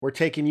We're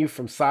taking you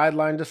from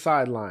sideline to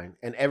sideline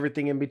and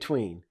everything in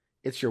between.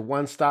 It's your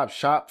one-stop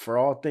shop for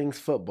all things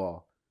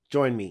football.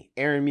 Join me,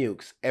 Aaron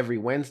Mukes, every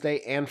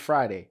Wednesday and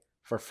Friday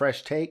for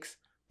fresh takes,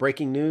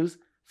 breaking news,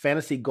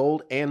 fantasy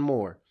gold, and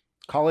more.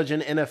 College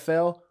and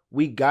NFL,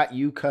 we got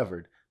you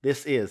covered.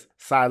 This is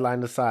Sideline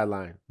to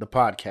Sideline, the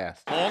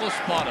podcast. Ball is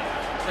spotted.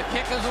 The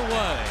kick is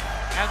away.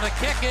 And the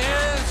kick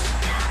is...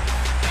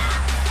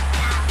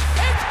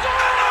 It's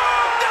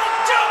gone!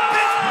 They'll jump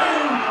it!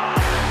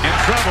 In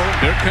trouble.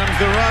 Here comes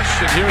the rush,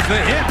 and here's the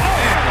hit.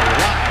 And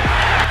a lot.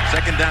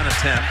 Second down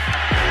attempt.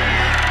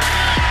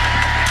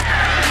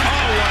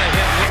 Oh, what a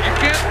hit. You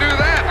can't do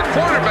that. The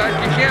quarterback,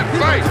 you can't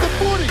fight. The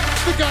 40.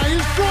 The guy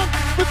is drunk,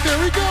 but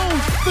there he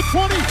goes. The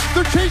 20.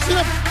 They're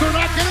chasing him. They're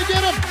not going to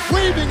get him.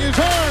 Waving his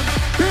arm.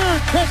 Bear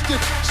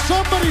tested.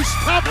 Somebody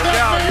stop that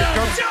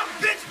man. Jump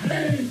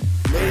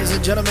it! Ladies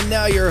and gentlemen,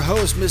 now your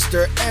host,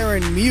 Mr.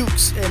 Aaron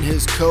Mukes, and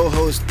his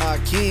co-host,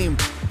 Akeem.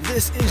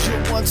 This is your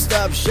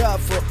one-stop shop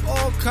for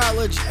all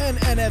college and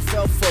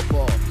NFL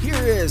football. Here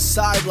is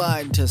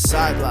Sideline to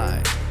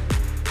Sideline.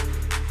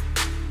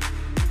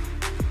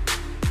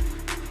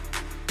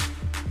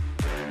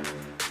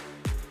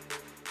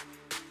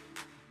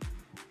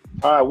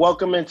 All right,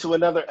 welcome into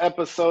another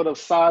episode of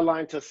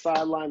Sideline to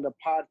Sideline, the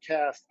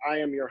podcast. I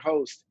am your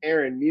host,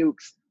 Aaron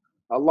Mukes,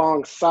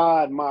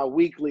 alongside my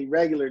weekly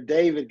regular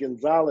David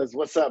Gonzalez.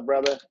 What's up,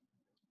 brother?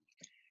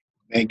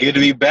 Man, good to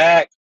be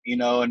back. You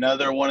know,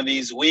 another one of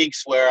these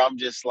weeks where I'm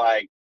just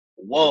like,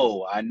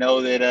 whoa, I know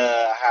that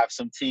I have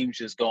some teams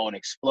just going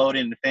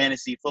exploding in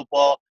fantasy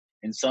football,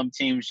 and some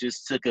teams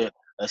just took a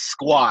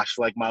squash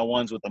like my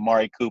ones with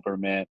Amari Cooper,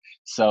 man.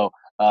 So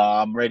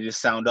I'm ready to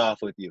sound off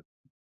with you.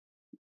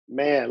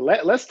 Man,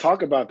 let's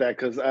talk about that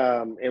because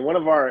in one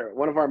of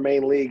our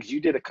main leagues, you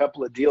did a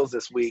couple of deals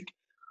this week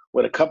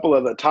with a couple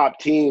of the top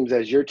teams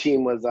as your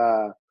team was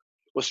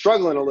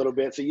struggling a little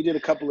bit. So you did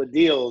a couple of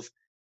deals,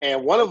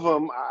 and one of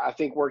them I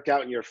think worked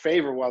out in your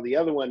favor, while the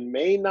other one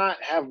may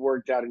not have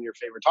worked out in your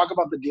favor. Talk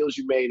about the deals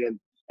you made and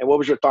what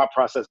was your thought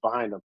process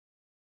behind them?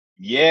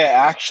 Yeah,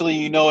 actually,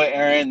 you know what,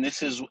 Aaron?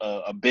 This is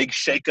a big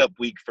shakeup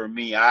week for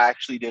me. I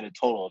actually did a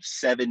total of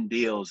 7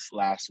 deals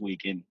last week,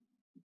 and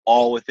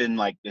all within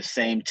like the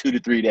same 2 to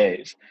 3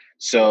 days.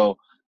 So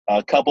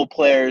a couple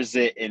players,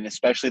 and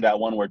especially that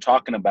one we're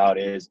talking about,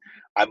 is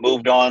I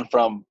moved on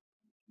from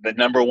the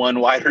number one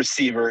wide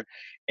receiver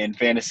in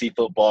fantasy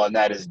football, and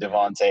that is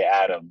Davante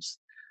Adams.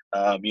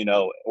 You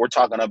know, we're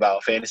talking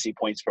about fantasy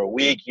points per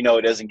week. You know,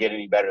 it doesn't get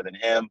any better than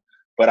him.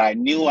 But I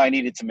knew I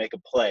needed to make a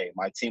play.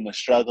 My team was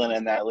struggling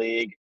in that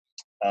league.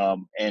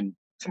 And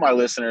to my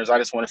listeners, I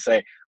just want to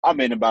say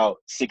I'm in about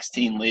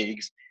 16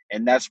 leagues,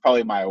 and that's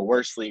probably my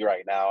worst league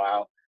right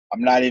now.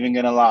 I'm not even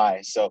going to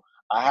lie. So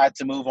I had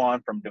to move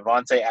on from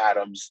Davante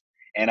Adams,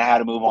 and I had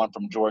to move on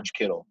from George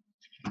Kittle.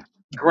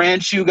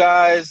 Grant you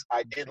guys,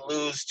 I did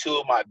lose 2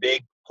 of my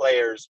big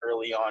players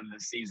early on in the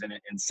season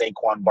in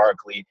Saquon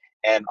Barkley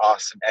and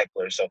Austin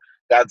Eckler. So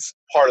that's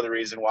part of the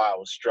reason why I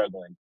was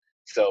struggling.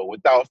 So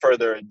without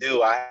further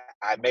ado, I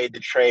made the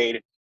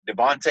trade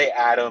Davante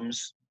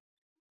Adams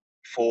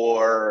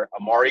for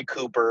Amari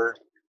Cooper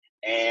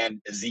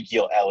and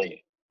Ezekiel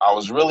Elliott. I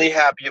was really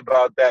happy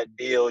about that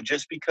deal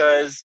just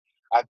because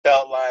I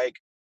felt like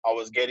I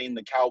was getting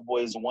the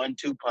Cowboys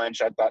 1-2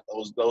 punch. I thought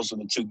those were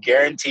the 2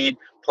 guaranteed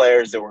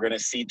players that were going to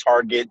see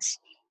targets,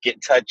 get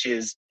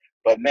touches.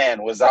 But,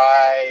 man, was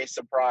I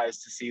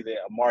surprised to see that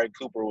Amari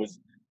Cooper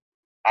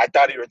I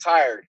thought he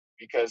retired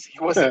because he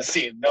wasn't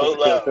seeing no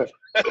love.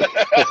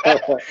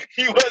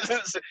 He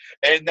wasn't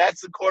 – and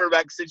that's the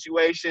quarterback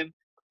situation,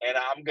 and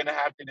I'm going to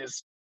have to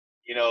just,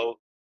 you know,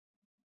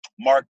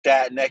 mark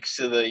that next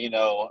to the, you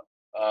know,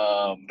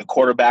 the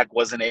quarterback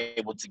wasn't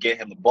able to get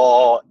him the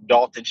ball.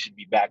 Dalton should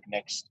be back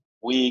next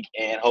week,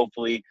 and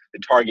hopefully the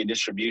target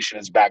distribution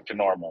is back to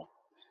normal.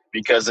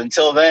 Because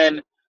until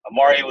then,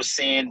 Amari was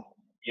seeing,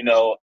 you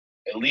know,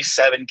 at least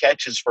 7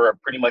 catches for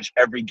pretty much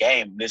every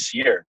game this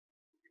year,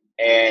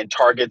 and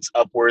targets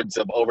upwards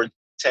of over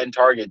 10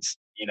 targets,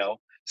 you know.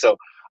 So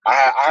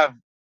I have,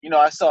 you know,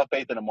 I saw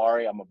faith in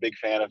Amari. I'm a big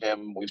fan of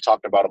him. We've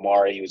talked about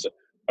Amari. He was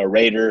a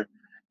Raider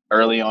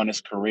early on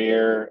his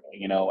career,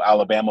 you know,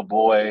 Alabama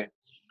boy.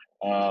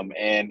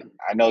 And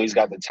I know he's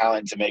got the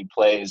talent to make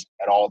plays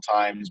at all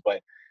times,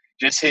 but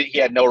he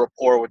had no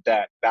rapport with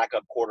that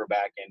backup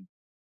quarterback. And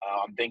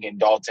I'm thinking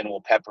Dalton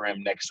will pepper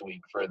him next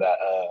week for that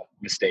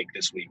mistake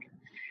this week.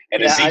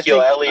 And yeah,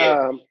 Ezekiel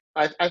Elliott.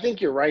 I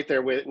think you're right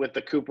there with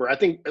the Cooper. I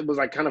think it was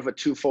like kind of a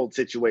twofold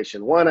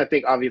situation. One, I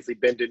think obviously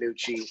Ben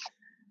DiNucci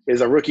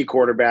is a rookie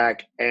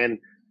quarterback, and,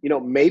 you know,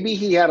 maybe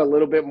he had a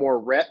little bit more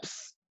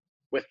reps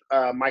with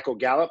Michael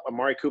Gallup.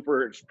 Amari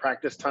Cooper's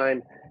practice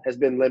time has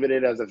been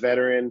limited as a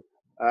veteran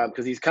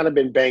because he's kind of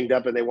been banged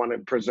up, and they want to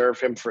preserve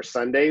him for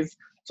Sundays.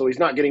 So he's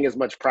not getting as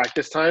much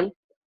practice time.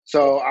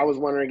 So I was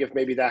wondering if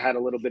maybe that had a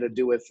little bit to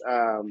do with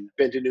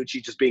Ben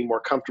DiNucci just being more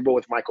comfortable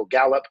with Michael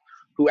Gallup,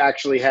 who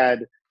actually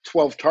had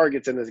 12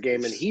 targets in this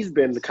game, and he's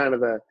been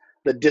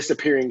the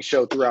disappearing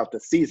show throughout the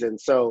season.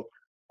 So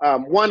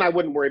one, I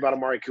wouldn't worry about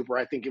Amari Cooper.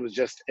 I think it was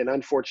just an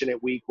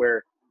unfortunate week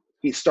where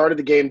He started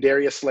the game.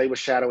 Darius Slay was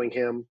shadowing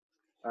him.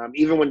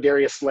 Even when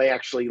Darius Slay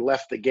actually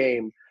left the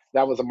game,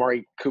 that was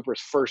Amari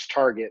Cooper's first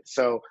target.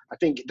 So I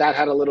think that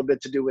had a little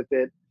bit to do with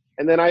it.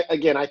 And then I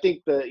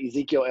think the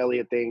Ezekiel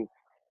Elliott thing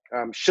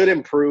should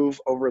improve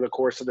over the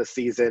course of the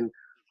season.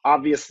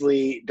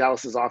 Obviously,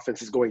 Dallas's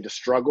offense is going to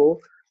struggle.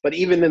 But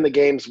even in the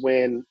games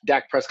when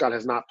Dak Prescott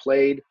has not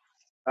played,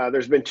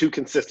 there's been two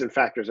consistent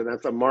factors, and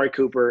that's Amari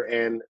Cooper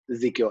and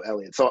Ezekiel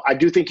Elliott. So I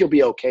do think you'll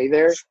be okay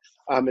there.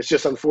 It's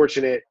just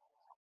unfortunate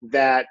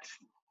that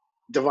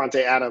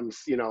Davante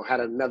Adams,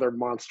 had another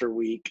monster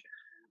week.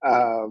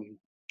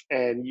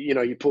 And,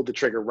 you pulled the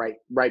trigger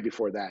right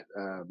before that,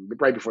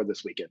 right before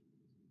this weekend.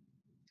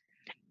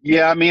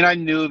 Yeah, I mean, I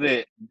knew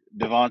that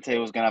Davante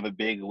was going to have a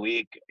big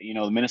week.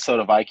 The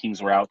Minnesota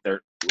Vikings were out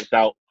there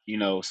without,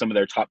 some of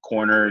their top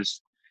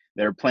corners.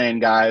 They're playing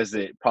guys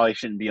that probably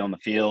shouldn't be on the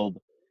field.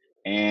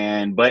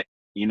 But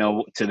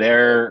to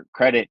their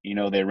credit,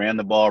 they ran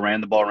the ball,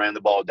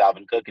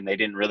 Dalvin Cook, and they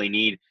didn't really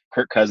need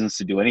Kirk Cousins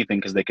to do anything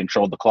because they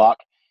controlled the clock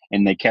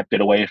and they kept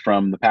it away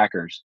from the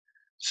Packers.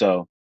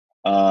 So,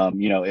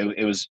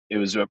 it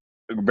was a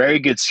very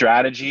good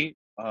strategy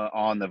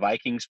on the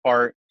Vikings'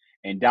 part.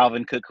 And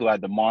Dalvin Cook, who had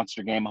the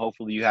monster game,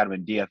 hopefully you had him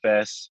in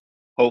DFS.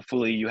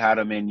 Hopefully you had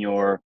him in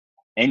your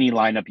any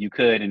lineup you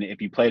could. And if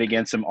you played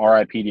against him,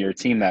 RIP to your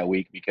team that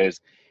week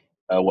because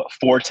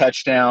 4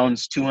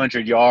 touchdowns,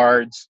 200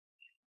 yards.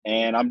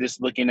 And I'm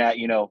just looking at,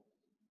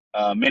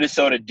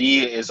 Minnesota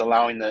D is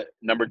allowing the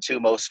number 2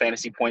 most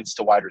fantasy points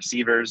to wide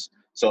receivers.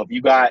 So if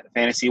you got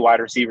fantasy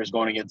wide receivers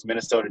going against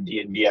Minnesota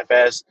D and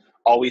DFS,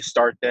 always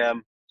start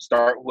them.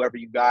 Start whoever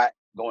you got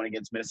going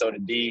against Minnesota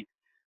D.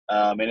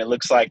 And it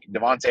looks like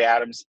Davante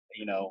Adams,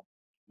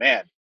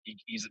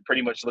 he's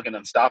pretty much looking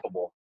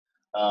unstoppable.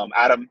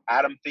 Adam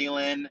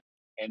Thielen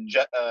and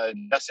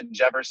Justin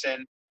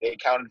Jefferson, they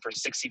accounted for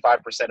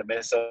 65% of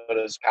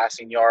Minnesota's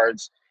passing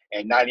yards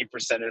and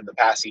 90% of the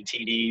passing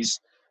TDs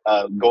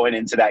going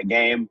into that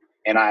game.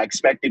 And I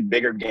expected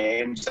bigger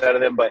games out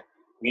of them, but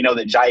we know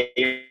that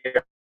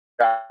Jair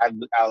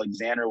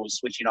Alexander was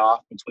switching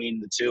off between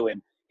the two,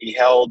 and he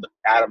held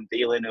Adam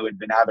Thielen, who had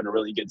been having a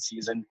really good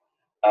season,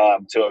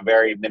 to a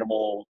very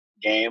minimal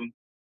game.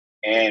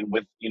 And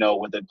with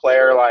a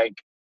player like,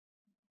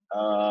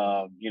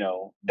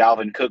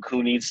 Dalvin Cook,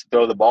 who needs to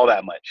throw the ball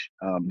that much.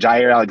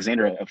 Jair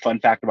Alexander, a fun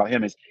fact about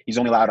him is he's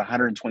only allowed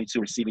 122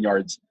 receiving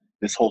yards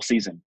this whole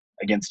season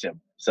against him.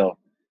 So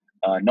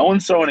no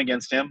one's throwing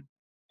against him.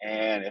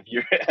 And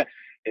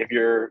if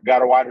you're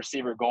got a wide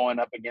receiver going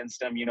up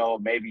against him,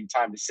 maybe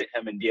time to sit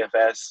him in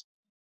DFS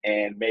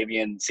and maybe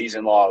in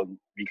season log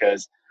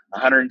because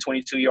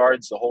 122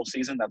 yards the whole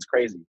season, that's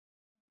crazy.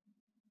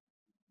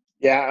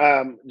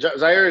 Yeah,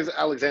 Jair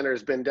Alexander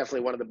has been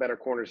definitely one of the better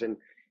corners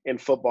in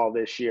football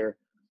this year.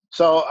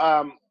 So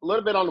a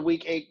little bit on the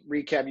Week 8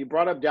 recap. You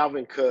brought up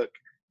Dalvin Cook,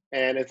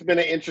 and it's been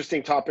an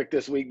interesting topic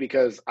this week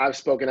because I've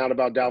spoken out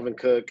about Dalvin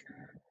Cook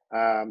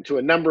to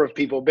a number of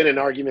people, been in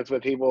arguments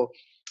with people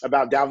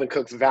about Dalvin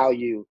Cook's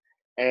value.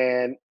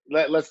 And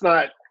let's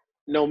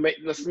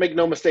make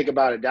no mistake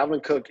about it.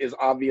 Dalvin Cook is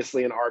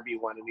obviously an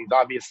RB1, and he's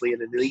obviously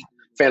an elite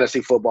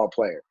fantasy football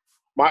player.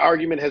 My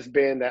argument has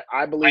been that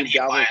I believe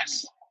Dalvin –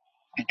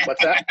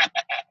 What's that?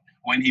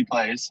 When he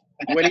plays.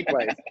 When he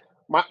plays.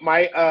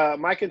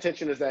 My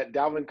contention is that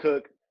Dalvin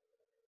Cook,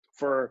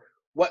 for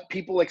what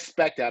people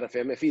expect out of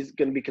him, if he's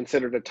going to be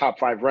considered a top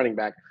 5 running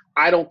back,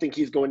 I don't think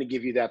he's going to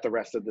give you that the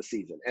rest of the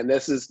season. And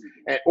this is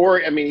 –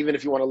 even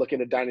if you want to look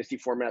into dynasty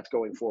formats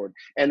going forward.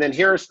 And then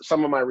here's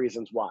some of my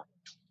reasons why.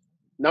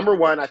 Number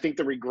one, I think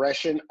the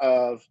regression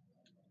of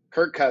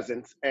Kirk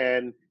Cousins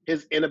and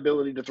his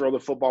inability to throw the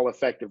football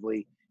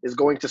effectively is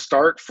going to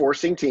start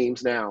forcing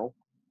teams now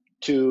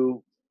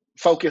to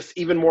focus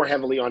even more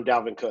heavily on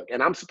Dalvin Cook.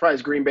 And I'm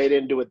surprised Green Bay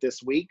didn't do it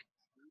this week,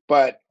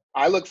 but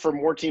I look for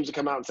more teams to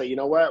come out and say, you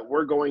know what,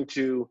 we're going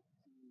to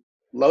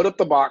load up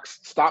the box,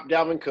 stop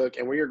Dalvin Cook,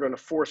 and we are going to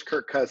force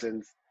Kirk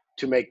Cousins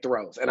to make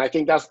throws. And I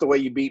think that's the way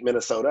you beat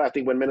Minnesota. I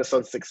think when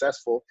Minnesota's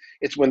successful,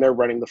 it's when they're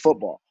running the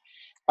football.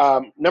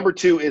 Number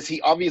 2 is he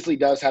obviously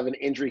does have an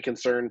injury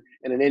concern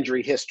and an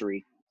injury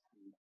history.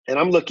 And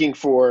I'm looking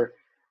for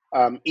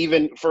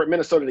even for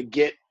Minnesota to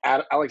get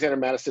Alexander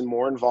Mattison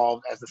more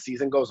involved as the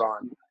season goes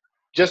on,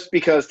 just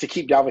because to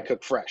keep Dalvin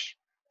Cook fresh.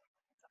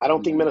 I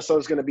don't think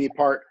Minnesota's going to be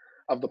part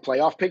of the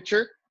playoff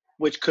picture,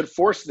 which could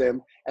force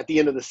them at the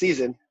end of the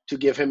season to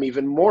give him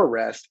even more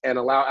rest and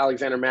allow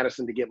Alexander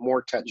Mattison to get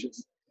more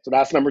touches. So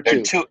that's number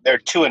 2. They're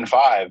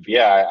 2-5.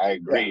 Yeah, I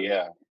agree.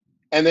 Yeah.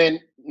 And then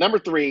number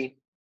 3,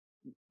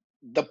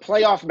 the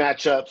playoff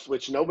matchups,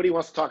 which nobody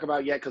wants to talk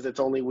about yet because it's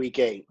only week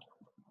 8.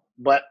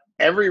 But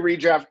every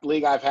redraft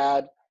league I've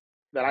had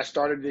that I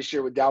started this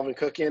year with Dalvin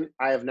Cook in,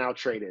 I have now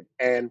traded.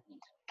 And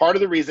part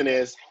of the reason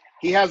is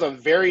he has a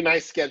very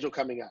nice schedule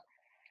coming up.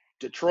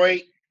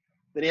 Detroit,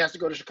 then he has to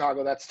go to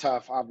Chicago. That's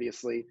tough,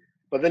 obviously.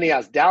 But then he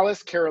has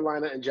Dallas,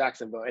 Carolina, and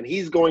Jacksonville. And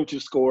he's going to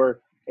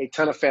score a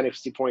ton of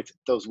fantasy points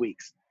those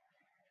weeks.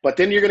 But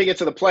then you're going to get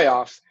to the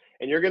playoffs,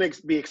 and you're going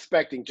to be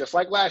expecting, just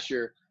like last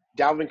year,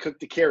 Dalvin Cook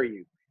to carry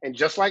you. And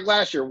just like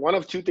last year, one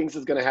of 2 things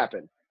is going to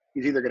happen.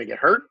 he's either going to get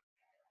hurt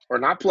or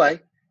not play,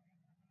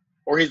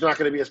 or he's not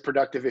going to be as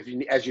productive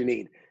as you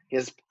need.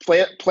 His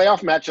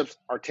playoff matchups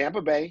are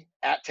Tampa Bay,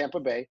 at Tampa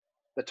Bay,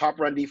 the top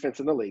run defense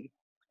in the league,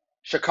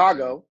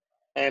 Chicago,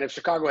 and if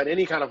Chicago had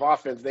any kind of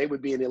offense, they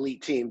would be an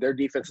elite team. Their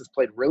defense has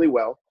played really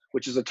well,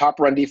 which is a top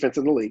run defense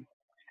in the league.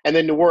 And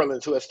then New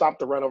Orleans, who has stopped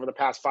the run over the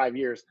past 5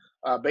 years,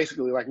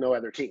 basically like no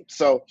other team.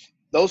 So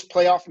those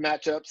playoff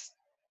matchups,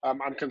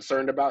 I'm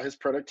concerned about his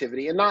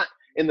productivity, and not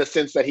in the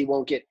sense that he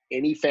won't get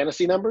any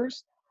fantasy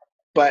numbers,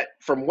 but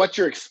from what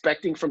you're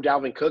expecting from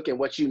Dalvin Cook and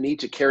what you need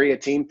to carry a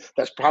team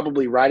that's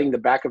probably riding the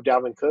back of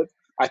Dalvin Cook,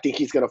 I think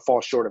he's going to fall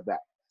short of that.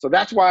 So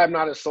that's why I'm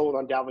not as sold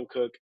on Dalvin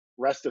Cook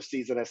rest of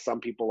season as some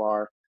people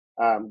are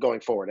going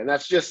forward. And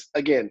that's just,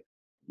 again,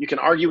 you can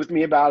argue with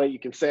me about it.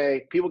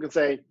 People can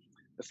say,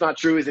 it's not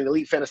true, he's an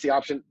elite fantasy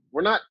option.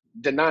 We're not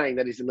denying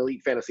that he's an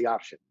elite fantasy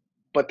option,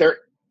 but there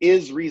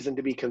is reason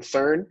to be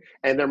concerned,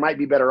 and there might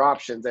be better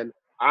options. And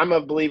I'm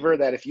a believer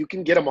that if you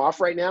can get him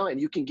off right now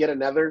and you can get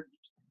another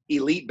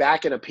elite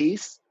back in a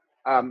piece,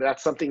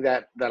 that's something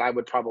that I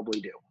would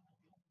probably do.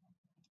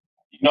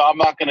 I'm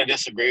not going to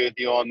disagree with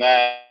you on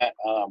that.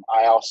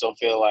 I also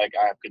feel like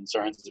I have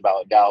concerns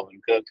about Dalvin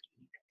Cook,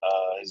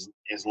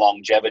 his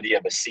longevity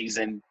of a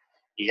season.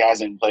 He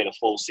hasn't played a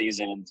full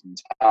season in some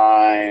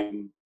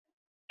time.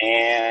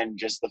 And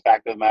just the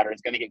fact of the matter,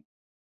 it's going to get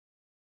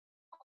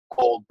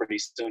cold pretty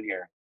soon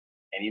here.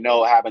 And you know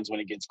what happens when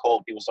it gets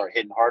cold? People start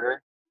hitting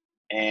harder,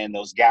 and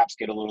those gaps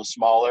get a little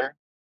smaller.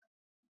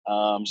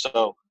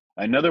 So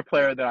another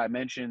player that I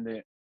mentioned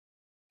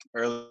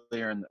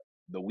earlier in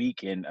the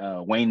week,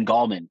 Wayne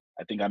Gallman,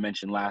 I think I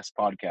mentioned last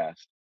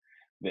podcast,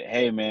 that,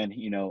 hey, man,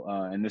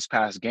 in this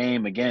past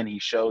game, again, he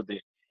showed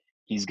that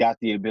he's got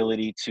the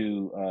ability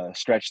to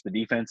stretch the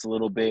defense a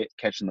little bit,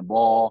 catching the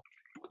ball.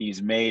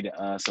 He's made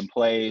some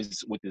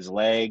plays with his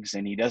legs,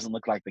 and he doesn't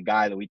look like the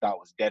guy that we thought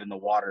was dead in the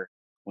water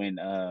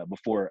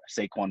before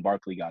Saquon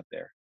Barkley got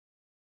there.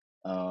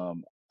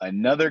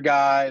 Another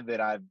guy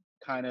that I've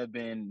kind of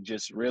been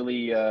just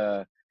really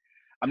I'm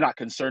not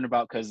concerned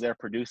about because they're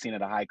producing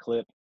at a high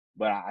clip,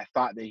 but I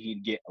thought that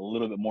he'd get a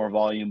little bit more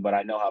volume, but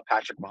I know how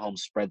Patrick Mahomes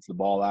spreads the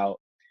ball out,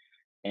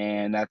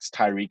 and that's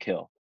Tyreek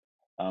Hill.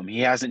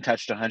 He hasn't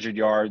touched 100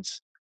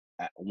 yards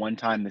at one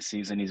time this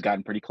season. He's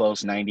gotten pretty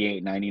close,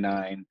 98,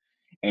 99,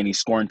 and he's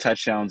scoring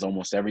touchdowns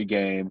almost every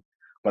game.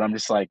 But I'm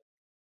just like,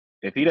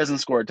 if he doesn't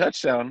score a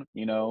touchdown,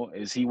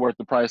 is he worth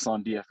the price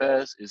on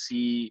DFS?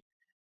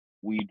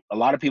 A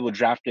lot of people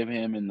drafted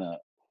him in the,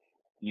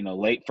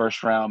 late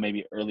first round,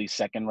 maybe early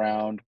second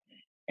round.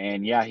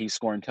 And yeah, he's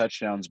scoring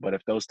touchdowns, but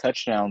if those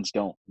touchdowns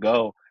don't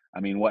go,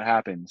 what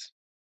happens?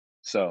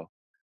 So,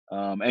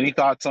 any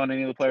thoughts on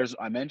any of the players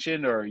I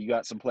mentioned, or you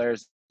got some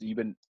players you've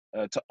been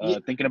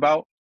thinking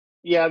about?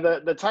 Yeah,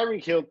 the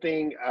Tyreek Hill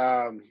thing,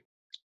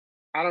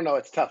 I don't know.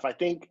 It's tough. I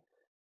think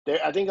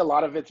a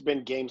lot of it's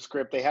been game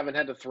script. They haven't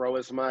had to throw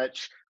as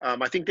much.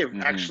 I think they've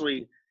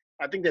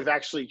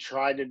actually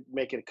tried to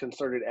make a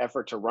concerted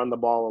effort to run the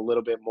ball a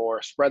little bit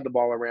more, spread the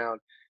ball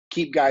around,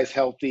 keep guys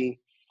healthy.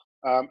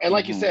 And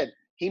like you said,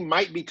 he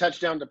might be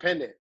touchdown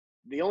dependent.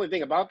 The only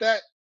thing about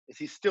that is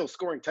he's still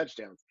scoring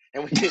touchdowns.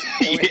 And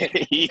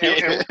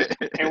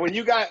when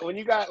you got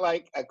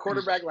like a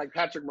quarterback like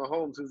Patrick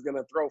Mahomes who's going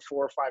to throw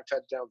 4 or 5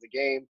 touchdowns a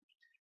game,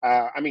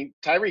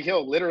 Tyreek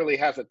Hill literally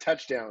has a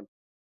touchdown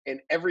in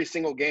every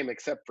single game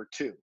except for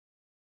 2.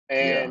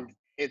 And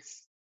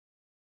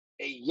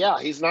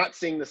he's not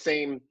seeing the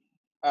same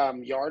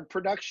yard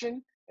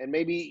production, and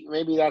maybe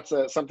that's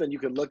something you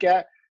could look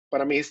at.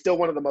 But he's still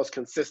one of the most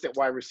consistent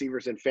wide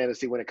receivers in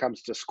fantasy when it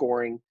comes to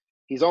scoring.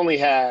 He's only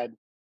had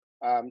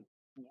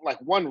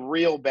one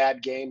real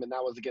bad game, and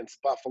that was against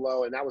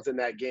Buffalo, and that was in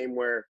that game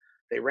where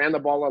they ran the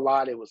ball a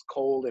lot. It was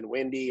cold and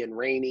windy and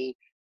rainy,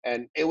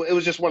 and it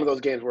was just one of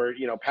those games where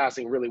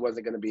passing really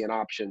wasn't going to be an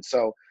option.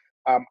 So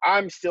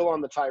I'm still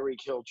on the Tyreek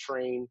Hill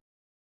train.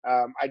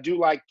 I do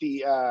like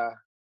the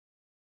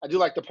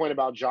point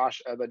about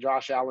the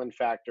Josh Allen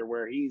factor,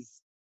 where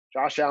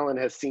Josh Allen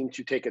has seemed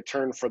to take a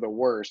turn for the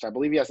worst. I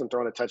believe he hasn't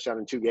thrown a touchdown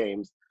in 2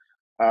 games,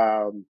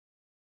 but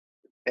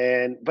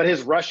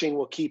his rushing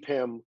will keep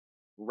him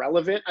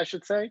relevant, I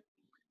should say.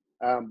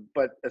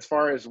 But as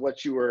far as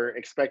what you were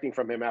expecting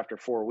from him after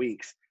 4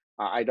 weeks,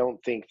 I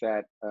don't think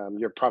that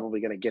you're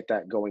probably going to get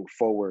that going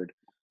forward.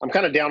 I'm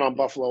kind of down on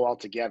Buffalo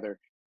altogether.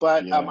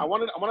 But I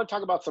want to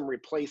talk about some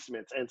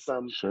replacements and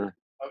some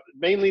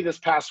mainly this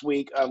past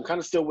week, kind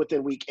of still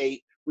within week 8.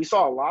 We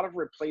saw a lot of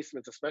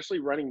replacements, especially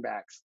running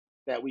backs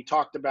that we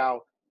talked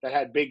about that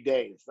had big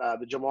days.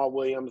 The Jamal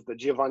Williams, the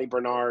Giovanni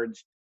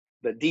Bernards,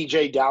 the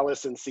DJ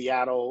Dallas in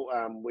Seattle,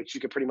 which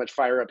you could pretty much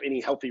fire up any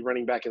healthy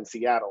running back in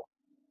Seattle.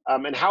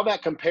 And how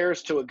that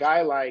compares to a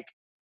guy like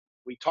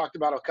we talked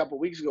about a couple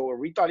weeks ago where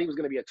we thought he was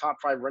going to be a top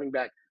 5 running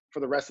back for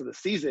the rest of the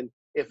season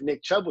if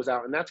Nick Chubb was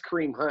out, and that's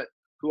Kareem Hunt,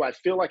 who I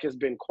feel like has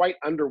been quite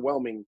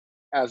underwhelming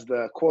as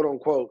the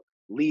quote-unquote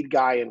lead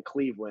guy in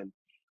Cleveland.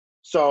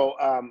 So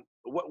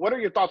what are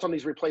your thoughts on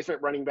these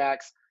replacement running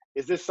backs?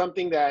 Is this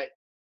something that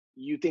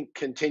you think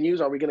continues?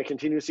 Are we going to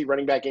continue to see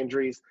running back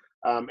injuries?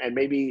 And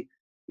maybe,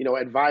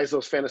 advise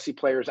those fantasy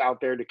players out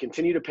there to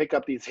continue to pick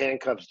up these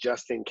handcuffs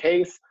just in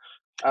case?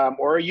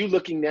 Or are you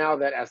looking now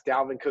that as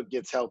Dalvin Cook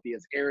gets healthy,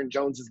 as Aaron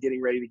Jones is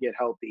getting ready to get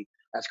healthy,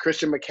 as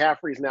Christian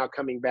McCaffrey is now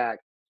coming back,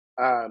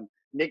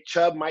 Nick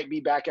Chubb might be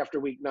back after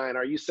week 9.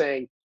 Are you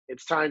saying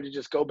it's time to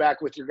just go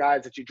back with your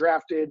guys that you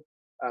drafted?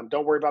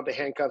 Don't worry about the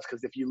handcuffs,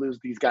 because if you lose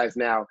these guys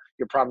now,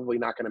 you're probably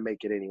not going to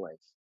make it anyways.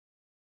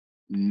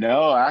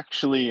 No,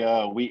 actually,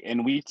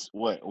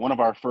 one of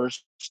our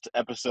first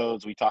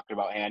episodes, we talked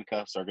about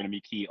handcuffs are going to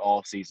be key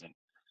all season.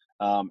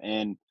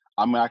 And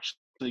I'm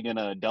actually going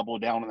to double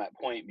down on that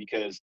point,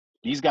 because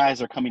these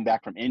guys are coming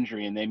back from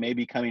injury and they may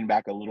be coming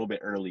back a little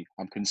bit early.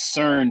 I'm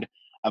concerned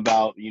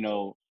about,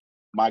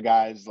 my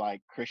guys like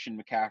Christian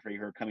McCaffrey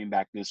who are coming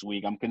back this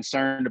week. I'm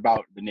concerned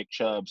about the Nick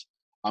Chubbs.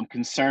 I'm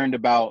concerned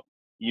about,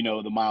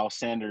 the Miles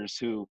Sanders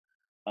who,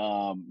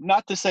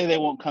 not to say they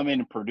won't come in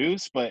and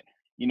produce, but,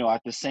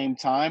 at the same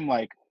time,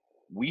 like,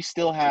 we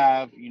still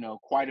have,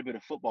 quite a bit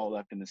of football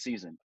left in the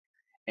season.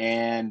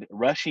 And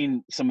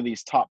rushing some of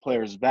these top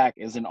players back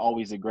isn't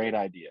always a great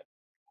idea.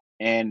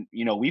 And,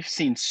 we've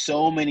seen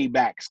so many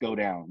backs go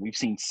down. We've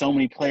seen so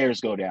many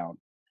players go down.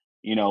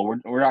 We're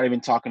not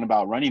even talking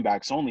about running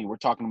backs only. We're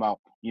talking about,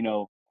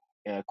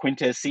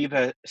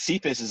 Quintez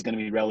Cephas is going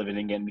to be relevant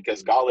again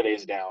because Galladay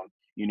is down.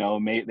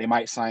 They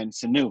might sign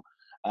Sanu.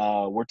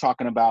 We're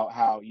talking about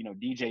how,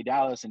 DJ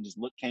Dallas and just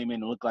came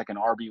in and looked like an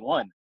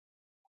RB1.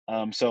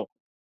 So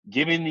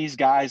giving these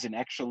guys an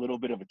extra little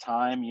bit of a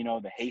time,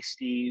 the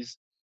Hasties,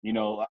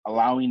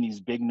 allowing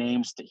these big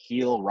names to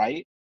heal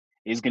right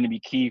is going to be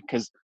key,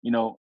 because,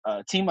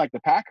 a team like the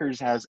Packers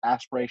has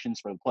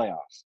aspirations for the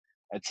playoffs.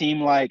 A team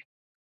like,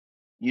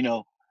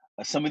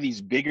 some of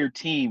these bigger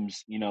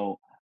teams,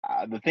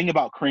 the thing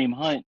about Kareem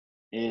Hunt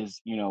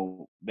is,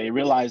 they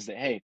realize that,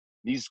 hey,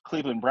 these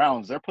Cleveland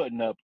Browns, they're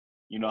putting up,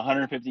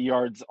 150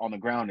 yards on the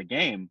ground a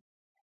game,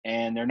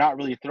 and they're not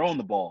really throwing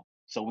the ball.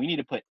 So we need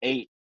to put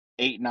 8,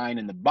 9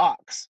 in the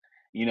box.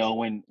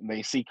 When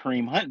they see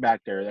Kareem Hunt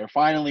back there, they're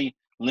finally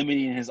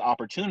limiting his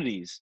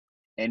opportunities.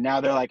 And now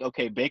they're like,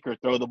 okay, Baker,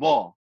 throw the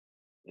ball.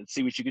 Let's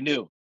see what you can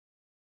do.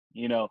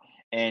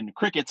 And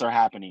crickets are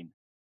happening.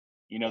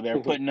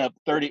 They're putting up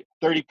 30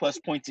 plus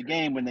points a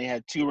game when they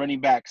had 2 running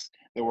backs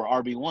that were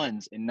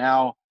RB1s, and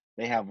now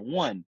they have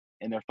 1,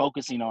 and they're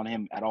focusing on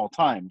him at all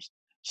times.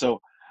 So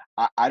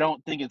I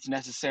don't think it's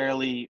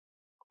necessarily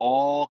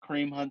all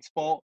Kareem Hunt's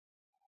fault,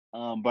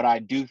 but I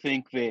do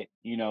think that,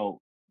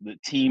 the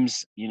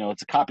teams,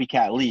 it's a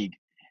copycat league,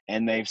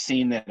 and they've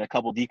seen that a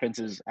couple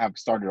defenses have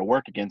started to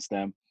work against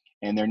them,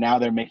 and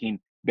they're making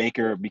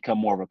Baker become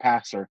more of a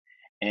passer.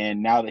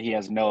 And now that he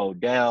has no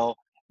Odell,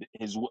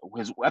 his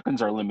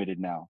weapons are limited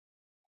now.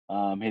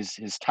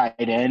 His tight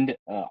end,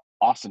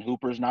 Austin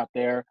Hooper's not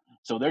there.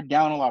 So they're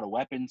down a lot of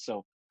weapons.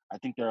 So I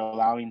think they're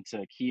allowing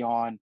to key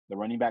on the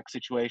running back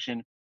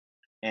situation.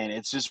 And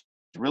it's just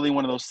really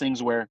one of those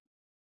things where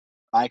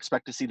I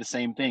expect to see the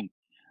same thing.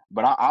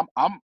 But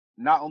I'm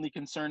not only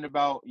concerned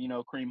about,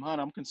 Kareem Hunt,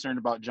 I'm concerned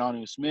about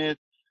Jonnu Smith.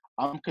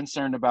 I'm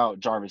concerned about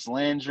Jarvis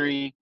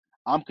Landry.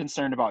 I'm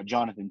concerned about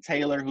Jonathan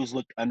Taylor, who's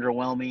looked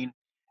underwhelming.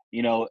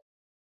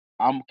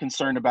 I'm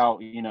concerned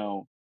about,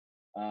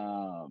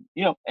 and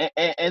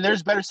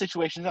there's better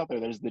situations out there.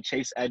 There's the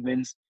Chase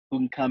Edmonds who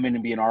can come in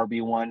and be an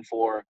RB1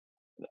 for,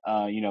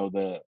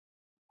 the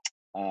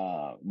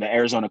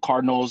Arizona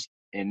Cardinals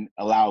and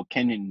allow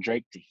Kenyon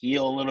Drake to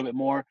heal a little bit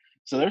more.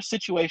 So there's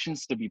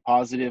situations to be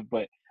positive,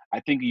 but I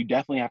think you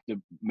definitely have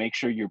to make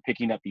sure you're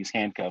picking up these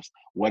handcuffs,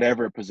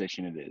 whatever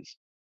position it is.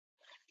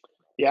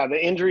 Yeah, the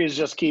injuries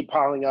just keep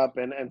piling up,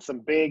 and some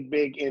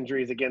big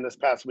injuries again this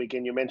past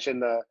weekend. You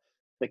mentioned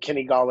the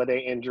Kenny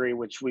Galladay injury,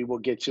 which we will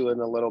get to in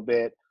a little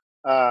bit.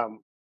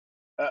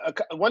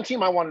 One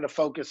team I wanted to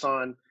focus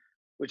on,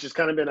 which has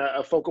kind of been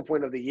a focal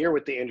point of the year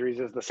with the injuries,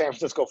 is the San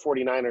Francisco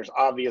 49ers,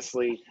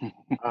 obviously.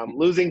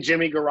 Losing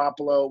Jimmy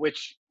Garoppolo,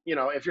 which,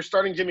 if you're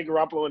starting Jimmy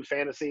Garoppolo in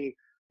fantasy,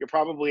 you're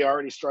probably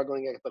already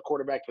struggling at the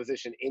quarterback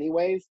position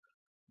anyways.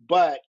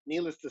 But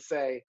needless to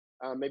say,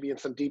 maybe in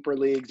some deeper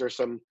leagues or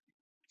some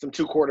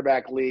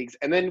 2-quarterback leagues.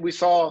 And then we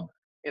saw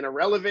an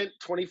irrelevant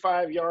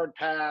 25-yard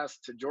pass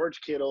to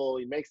George Kittle.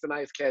 He makes a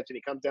nice catch, and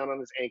he comes down on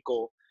his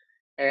ankle.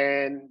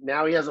 And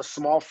now he has a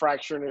small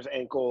fracture in his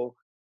ankle,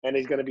 and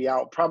he's going to be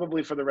out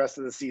probably for the rest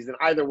of the season.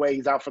 Either way,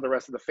 he's out for the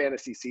rest of the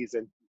fantasy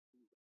season.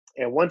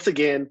 And once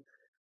again,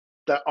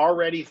 the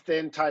already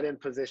thin tight end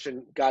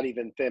position got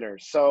even thinner.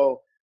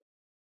 So,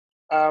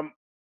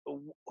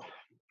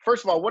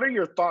 first of all, what are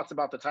your thoughts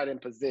about the tight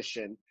end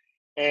position?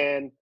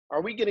 And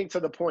are we getting to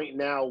the point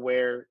now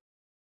where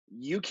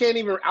you can't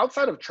even,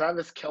 outside of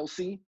Travis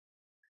Kelce,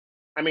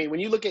 I mean, when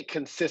you look at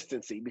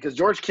consistency, because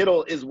George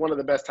Kittle is one of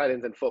the best tight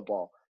ends in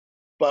football,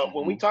 but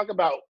when we talk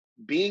about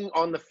being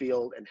on the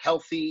field and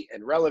healthy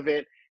and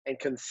relevant and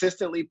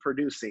consistently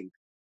producing,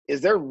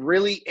 is there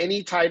really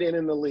any tight end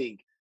in the league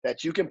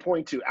that you can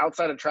point to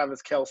outside of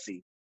Travis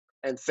Kelce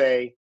and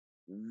say,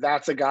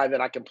 that's a guy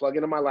that I can plug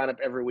into my lineup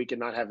every week and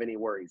not have any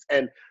worries?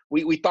 And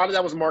we thought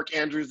that was Mark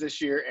Andrews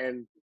this year,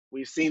 and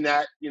we've seen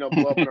that,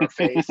 blow up in our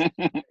face.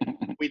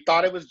 we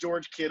thought it was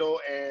George Kittle,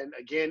 and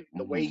again,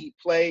 the way he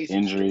plays,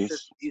 Injuries.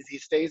 he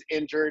stays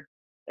injured,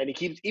 and he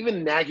keeps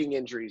even nagging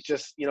injuries,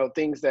 just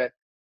things that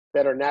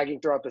are nagging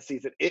throughout the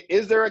season.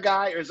 Is there a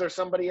guy, or is there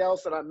somebody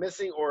else that I'm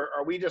missing, or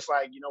are we just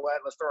like, you know what,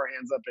 let's throw our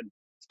hands up and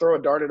throw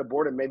a dart at a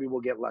board and maybe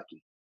we'll get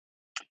lucky?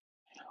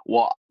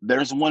 Well,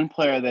 there's one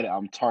player that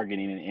I'm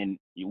targeting, and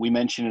we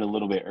mentioned it a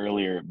little bit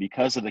earlier.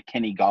 Because of the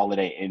Kenny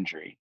Golladay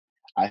injury,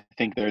 I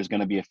think there's going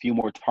to be a few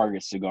more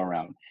targets to go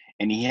around.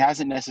 And he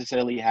hasn't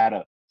necessarily had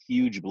a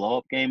huge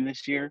blow-up game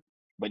this year,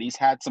 but he's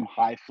had some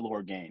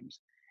high-floor games.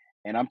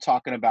 And I'm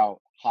talking about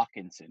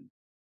Hawkinson.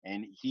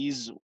 And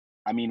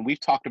we've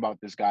talked about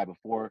this guy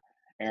before,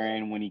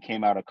 Aaron, when he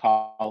came out of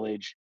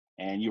college,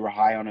 and you were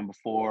high on him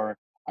before.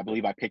 I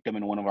believe I picked him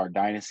in one of our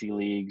dynasty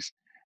leagues.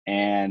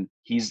 And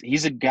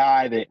he's a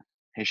guy that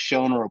has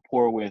shown a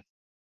rapport with,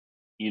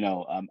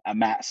 a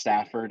Matt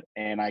Stafford,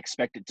 and I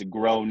expect it to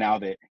grow now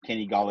that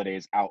Kenny Golladay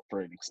is out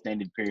for an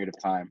extended period of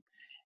time.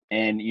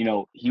 And,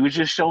 he was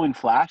just showing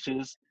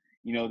flashes,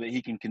 that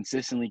he can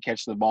consistently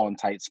catch the ball in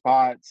tight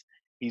spots.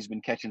 He's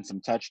been catching some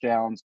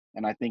touchdowns,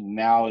 and I think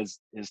now is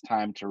his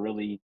time to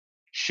really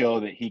show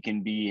that he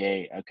can be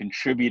a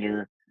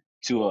contributor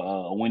to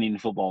a winning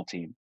football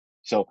team.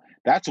 So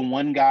that's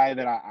one guy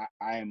that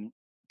I am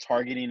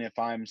targeting if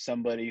I'm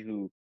somebody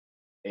who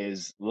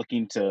is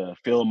looking to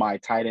fill my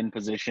tight end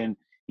position.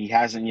 He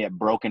hasn't yet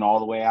broken all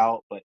the way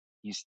out, but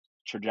his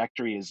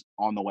trajectory is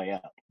on the way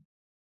up.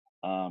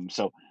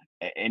 So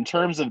in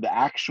terms of the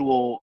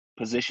actual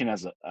position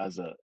as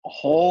a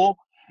whole,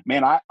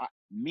 man,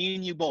 me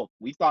and you both,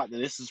 we thought that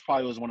this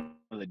probably was one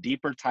of the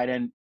deeper tight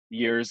end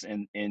years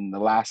in the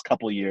last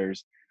couple of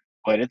years,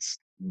 but it's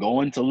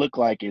going to look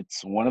like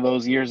it's one of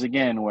those years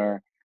again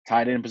where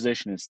tight end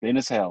position is thin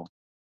as hell.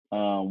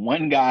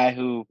 One guy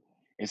who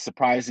is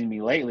surprising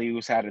me lately,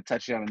 who's had a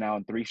touchdown now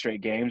in 3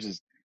 straight games,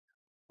 is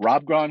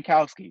Rob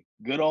Gronkowski.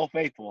 Good old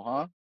faithful,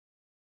 huh?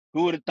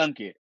 Who would have thunk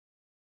it?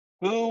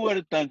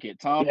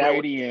 Tom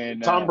Brady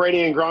and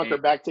Gronk are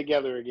back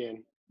together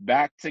again.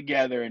 Back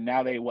together, and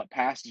now they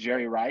passed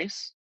Jerry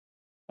Rice,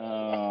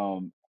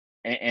 and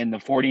the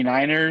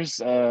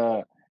 49ers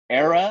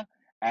era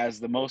as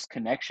the most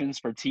connections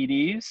for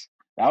TDs.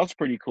 That was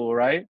pretty cool,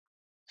 right?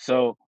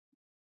 So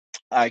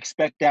I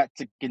expect that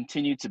to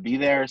continue to be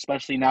there,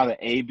 especially now that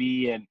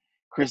AB and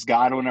Chris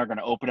Godwin are going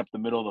to open up the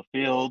middle of the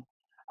field.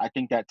 I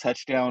think that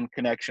touchdown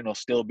connection will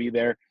still be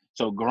there.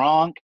 So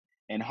Gronk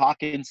and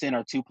Hawkinson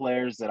are 2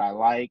 players that I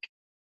like.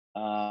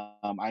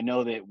 I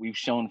know that we've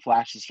shown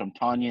flashes from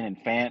Tonyan and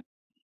Fant,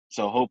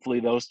 so hopefully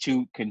those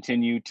 2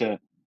 continue to,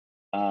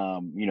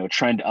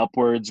 trend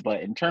upwards.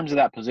 But in terms of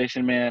that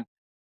position, man,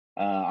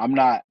 I'm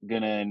not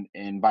going to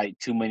invite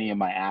too many of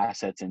my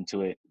assets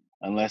into it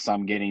unless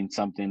I'm getting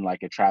something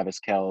like a Travis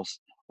Kelce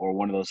or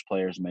one of those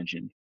players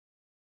mentioned.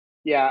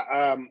 Yeah,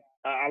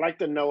 I like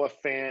the Noah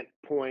Fant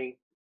point.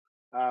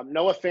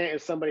 Noah Fant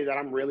is somebody that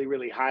I'm really,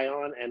 really high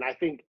on, and I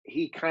think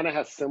he kind of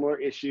has similar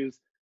issues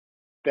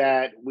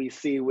that we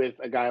see with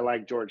a guy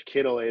like George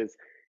Kittle. Is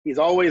he's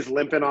always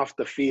limping off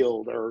the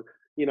field, or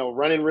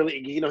running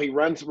really, he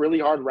runs really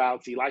hard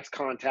routes. He likes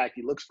contact.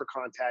 He looks for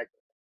contact.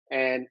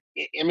 And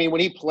I mean,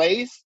 when he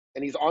plays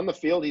and he's on the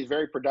field, he's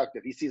very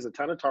productive. He sees a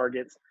ton of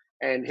targets,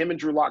 and him and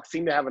Drew Lock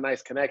seem to have a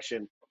nice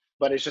connection,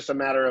 but it's just a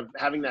matter of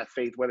having that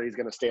faith, whether he's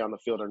going to stay on the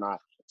field or not.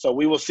 So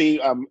we will see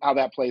how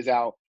that plays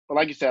out. But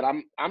like you said,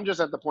 I'm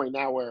just at the point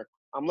now where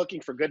I'm looking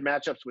for good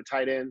matchups with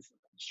tight ends,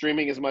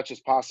 streaming as much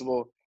as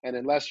possible. And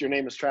unless your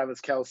name is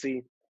Travis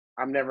Kelce,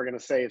 I'm never going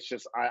to say it's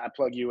just I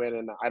plug you in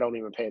and I don't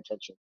even pay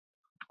attention.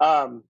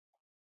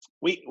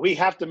 We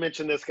have to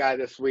mention this guy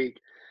this week.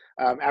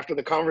 After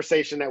the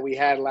conversation that we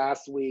had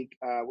last week,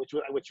 which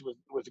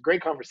was a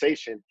great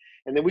conversation,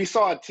 and then we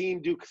saw a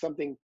team do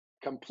something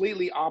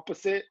completely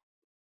opposite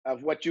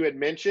of what you had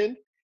mentioned,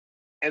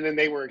 and then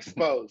they were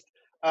exposed.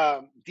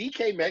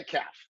 DK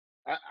Metcalf.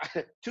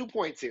 2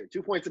 points here.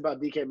 2 points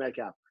about DK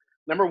Metcalf.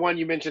 Number one,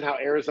 you mentioned how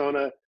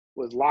Arizona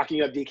was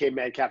locking up DK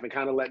Metcalf and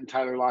kind of letting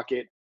Tyler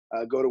Lockett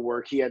go to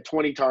work. He had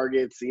 20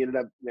 targets. He ended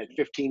up at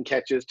 15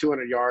 catches,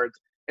 200 yards,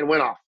 and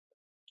went off.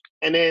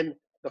 And then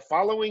the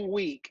following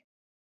week,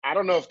 I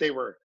don't know if they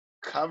were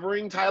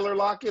covering Tyler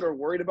Lockett or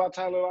worried about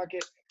Tyler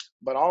Lockett,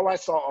 but all I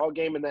saw all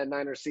game in that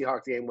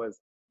Niners-Seahawks game was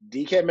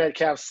DK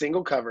Metcalf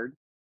single covered,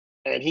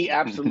 and he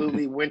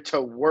absolutely went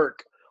to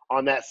work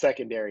on that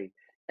secondary.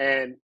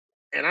 And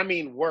I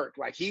mean work.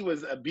 Like, he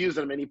was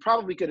abusing him, and he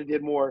probably could have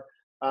did more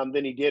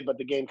than he did, but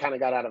the game kind of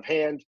got out of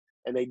hand,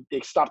 and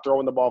they stopped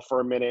throwing the ball for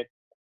a minute.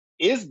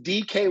 Is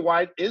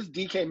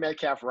DK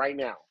Metcalf right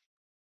now?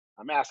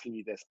 I'm asking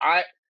you this.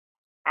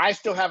 I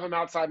still have him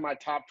outside my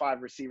top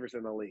 5 receivers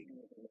in the league.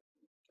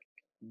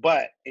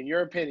 But in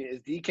your opinion, is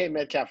DK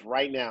Metcalf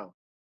right now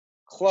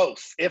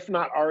close, if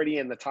not already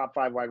in the top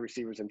 5 wide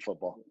receivers in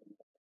football?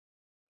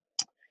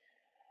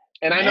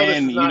 And I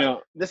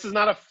know this is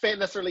not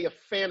necessarily a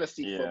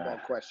fantasy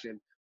football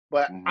question,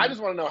 but I just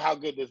want to know how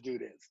good this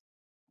dude is.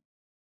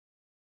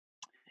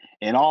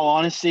 In all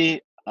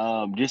honesty,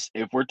 just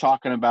if we're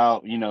talking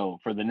about,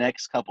 for the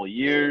next couple of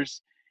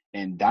years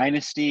in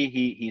Dynasty,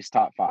 he's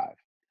top 5.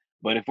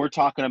 But if we're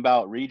talking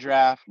about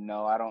redraft,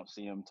 no, I don't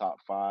see him top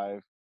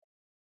 5.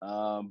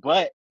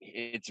 But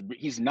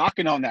he's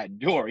knocking on that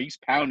door. He's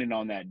pounding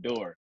on that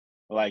door.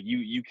 Like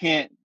you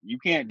can't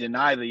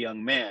deny the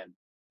young man.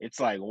 It's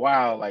like,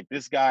 wow, like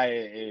this guy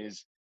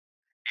is,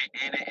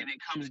 and it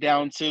comes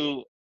down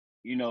to,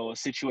 a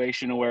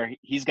situation where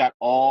he's got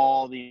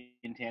all the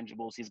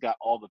intangibles. He's got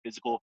all the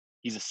physical.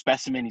 He's a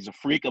specimen. He's a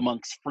freak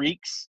amongst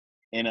freaks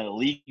in a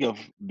league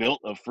built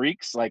of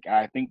freaks. Like,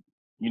 I think,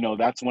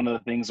 that's one of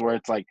the things where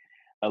it's like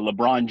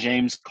LeBron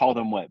James called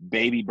him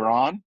Baby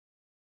Braun,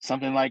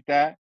 something like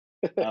that.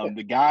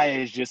 The guy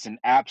is just an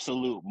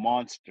absolute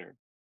monster.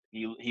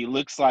 He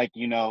looks like,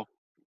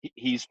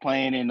 he's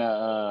playing in the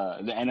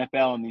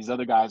NFL and these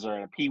other guys are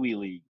in a peewee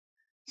league.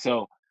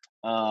 So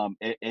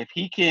if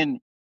he can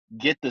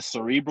get the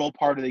cerebral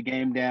part of the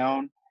game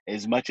down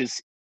as much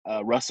as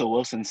Russell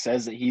Wilson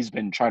says that he's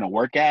been trying to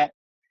work at,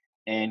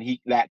 and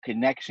that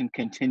connection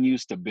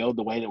continues to build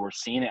the way that we're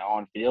seeing it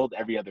on field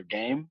every other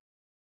game.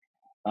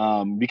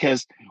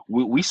 Because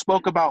we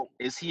spoke about,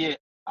 is he a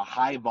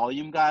high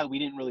volume guy? We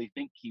didn't really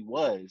think he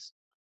was.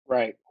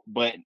 Right.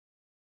 But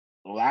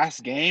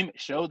last game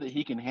showed that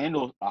he can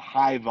handle a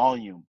high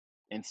volume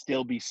and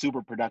still be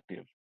super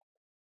productive.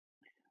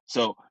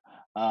 So,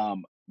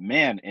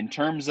 man, in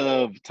terms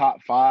of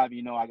top 5,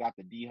 I got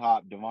the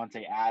D-Hop,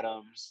 Devontae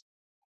Adams,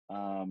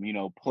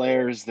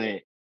 players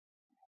that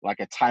like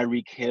a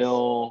Tyreek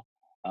Hill,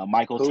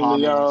 Michael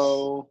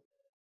Thomas,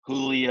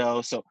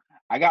 Julio. So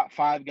I got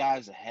 5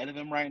 guys ahead of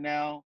him right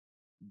now,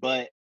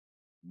 but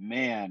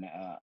man,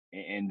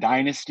 in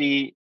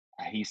Dynasty,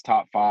 he's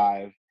top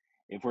 5.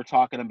 If we're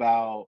talking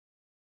about,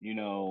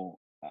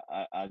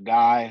 a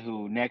guy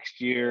who next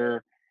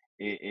year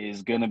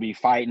is going to be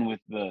fighting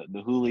with the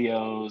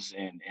Julios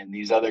and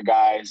these other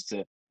guys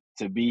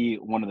to be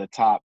one of the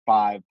top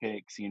 5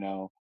 picks,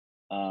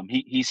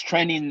 he's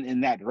trending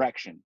in that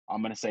direction.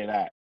 I'm going to say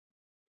that.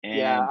 And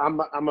yeah,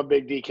 I'm a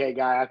big DK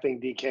guy. I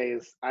think DK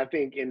is. I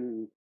think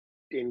in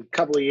a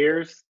couple of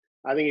years,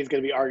 I think he's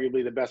going to be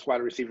arguably the best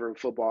wide receiver in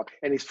football,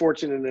 and he's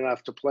fortunate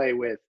enough to play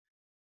with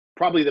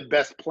probably the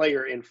best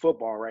player in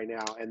football right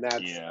now, and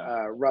that's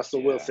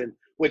Russell Wilson,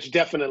 which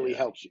definitely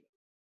helps you.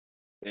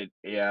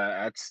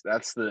 I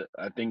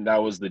think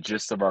that was the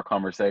gist of our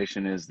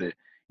conversation, is that,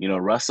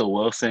 Russell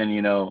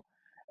Wilson,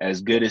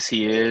 as good as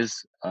he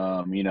is,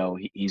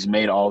 he's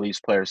made all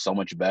these players so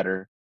much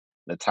better.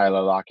 The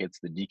Tyler Lockett's,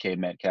 the DK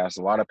Metcalfs.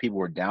 A lot of people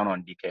were down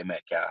on DK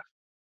Metcalf,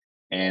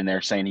 and they're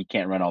saying he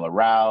can't run all the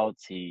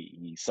routes.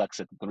 He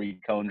sucks at the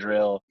 3-cone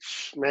drill.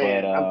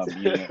 Man,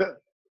 but,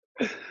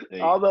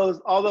 all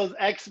those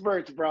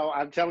experts, bro.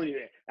 I'm telling you,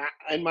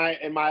 in my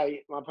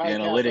podcast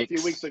analytics. A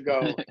few weeks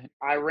ago,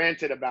 I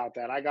ranted about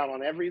that. I got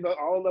on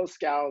all of those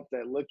scouts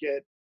that look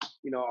at,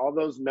 all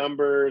those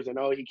numbers, and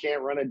he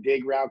can't run a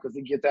dig route because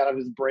he gets out of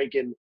his break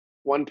in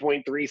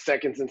 1.3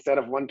 seconds instead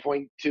of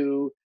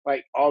 1.2.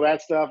 Like all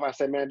that stuff. I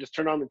said, man, just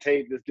turn on the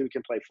tape. This dude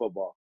can play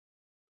football.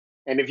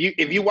 And if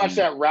you watch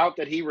that route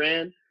that he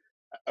ran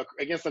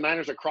against the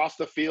Niners across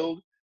the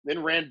field,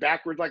 then ran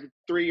backwards like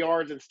 3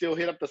 yards and still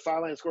hit up the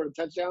sideline and scored a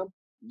touchdown,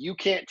 you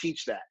can't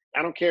teach that.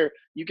 I don't care.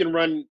 You can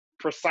run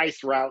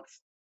precise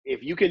routes.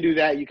 If you can do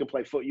that, you can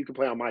play You can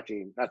play on my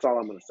team. That's all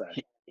I'm going to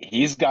say.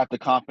 He's got the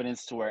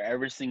confidence to where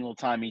every single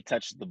time he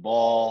touches the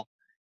ball,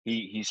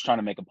 he's trying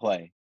to make a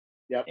play.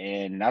 Yep.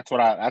 And that's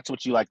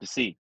what you like to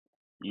see.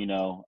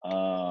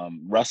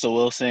 Russell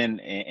Wilson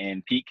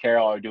and Pete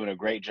Carroll are doing a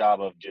great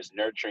job of just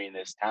nurturing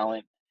this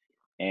talent,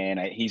 and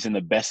he's in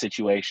the best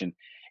situation.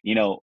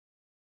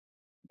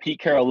 Pete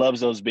Carroll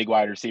loves those big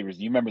wide receivers.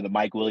 You remember the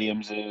Mike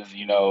Williamses,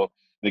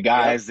 the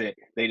guys that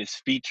they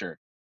just feature.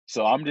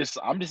 So I'm just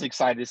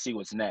excited to see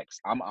what's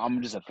next.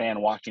 I'm just a fan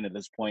watching at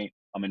this point.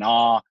 I'm in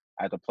awe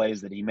at the plays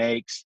that he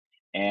makes,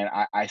 and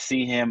I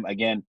see him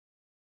again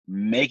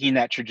making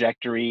that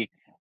trajectory,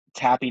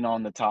 tapping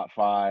on the top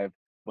 5.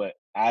 But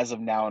as of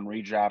now in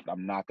redraft,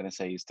 I'm not going to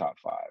say he's top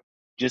 5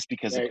 just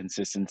because of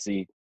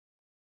consistency.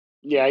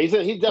 Yeah, he's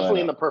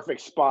definitely in the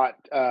perfect spot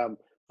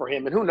for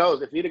him. And who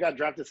knows, if he'd have got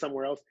drafted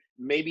somewhere else,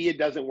 maybe it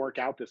doesn't work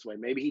out this way.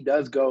 Maybe he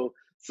does go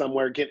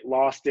somewhere, get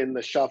lost in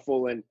the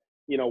shuffle, and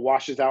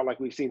washes out like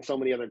we've seen so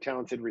many other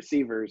talented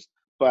receivers.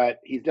 But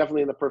he's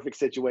definitely in the perfect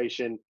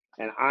situation.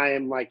 And I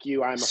am like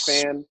you. I'm a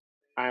fan.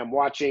 I am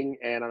watching,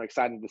 and I'm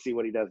excited to see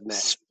what he does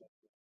next.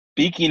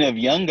 Speaking of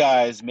young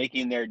guys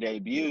making their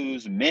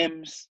debuts,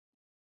 Mims.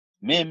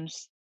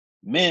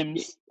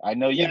 I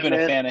know you've been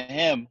a fan of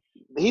him.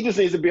 He just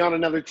needs to be on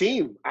another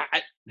team.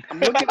 I'm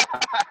looking.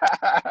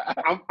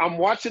 I'm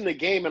watching the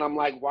game, and I'm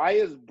like, why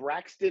is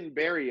Braxton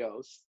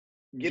Berrios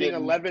getting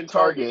 11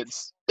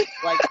 targets?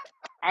 Like,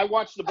 I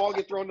watched the ball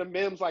get thrown to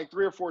Mims like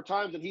 3 or 4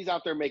 times, and he's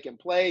out there making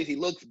plays. He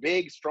looks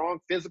big, strong,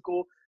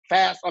 physical,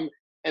 fast.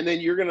 And then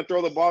you're going to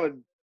throw the ball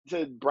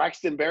to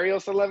Braxton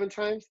Berrios 11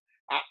 times?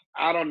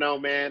 I don't know,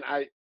 man.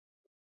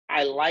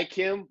 I like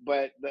him,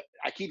 but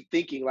I keep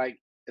thinking, like,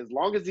 as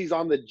long as he's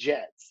on the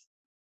Jets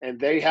and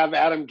they have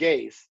Adam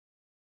Gase,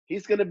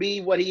 he's going to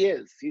be what he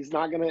is. He's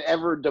not going to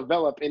ever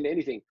develop into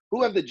anything.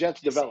 Who have the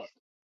Jets developed?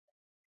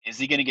 Is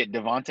he going to get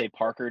Devontae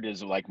Parker?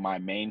 Is like my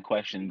main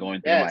question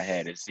going through my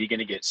head. Yes. Is he going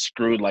to get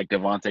screwed like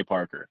Devontae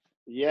Parker?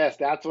 Yes,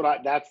 that's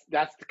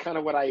kind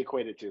of what I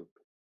equate it to.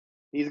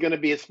 He's going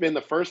to spend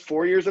the first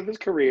 4 years of his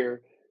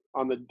career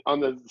on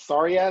the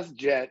sorry ass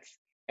Jets,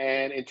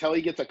 and until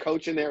he gets a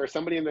coach in there or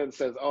somebody in there that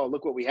says, "Oh,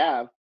 look what we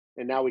have,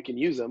 and now we can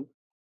use him,"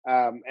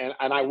 and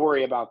I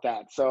worry about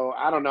that. So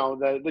I don't know.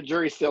 The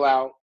jury's still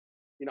out.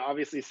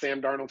 Obviously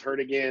Sam Darnold's hurt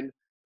again.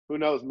 Who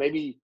knows?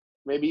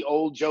 Maybe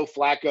old Joe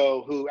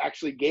Flacco, who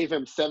actually gave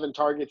him 7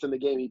 targets in the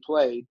game he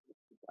played,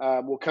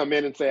 will come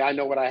in and say, "I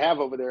know what I have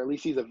over there." At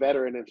least he's a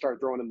veteran, and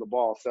start throwing him the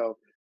ball. So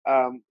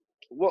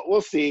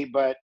we'll see.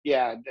 But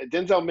yeah,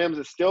 Denzel Mims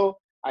is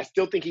I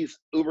still think he's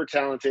uber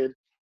talented,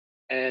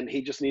 and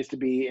he just needs to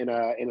be in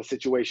a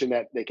situation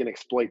that they can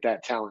exploit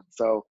that talent.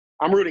 So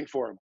I'm rooting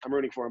for him.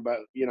 But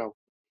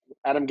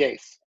Adam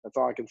Gase. That's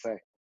all I can say.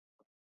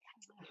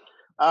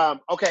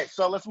 Okay,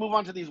 so let's move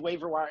on to these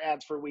waiver wire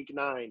ads for Week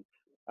 9.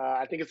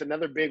 I think it's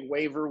another big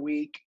waiver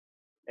week,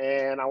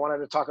 and I wanted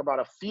to talk about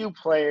a few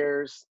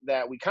players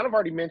that we kind of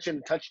already mentioned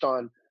and touched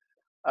on,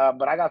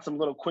 but I got some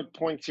little quick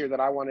points here that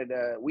I wanted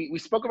to – we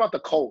spoke about the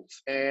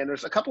Colts, and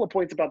there's a couple of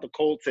points about the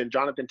Colts and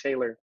Jonathan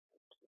Taylor,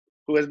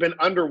 who has been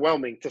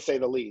underwhelming, to say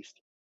the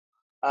least.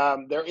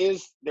 There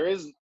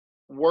is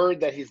word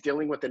that he's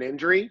dealing with an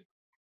injury,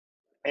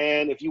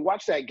 and if you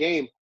watch that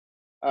game,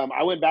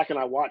 I went back and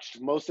I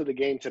watched most of the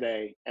game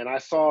today, and I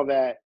saw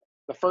that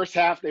the first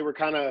half it was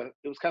kind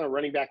of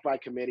running back by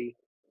committee,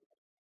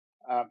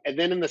 and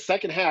then in the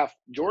second half,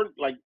 Jordan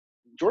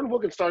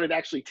Wilkins started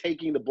actually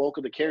taking the bulk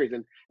of the carries,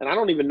 and I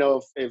don't even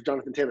know if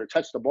Jonathan Taylor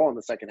touched the ball in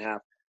the second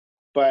half,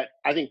 but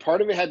I think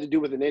part of it had to do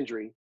with an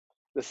injury.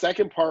 The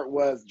second part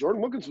was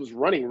Jordan Wilkins was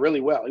running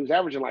really well. He was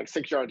averaging like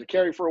 6 yards a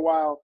carry for a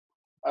while,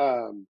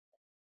 and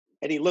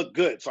he looked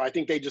good. So I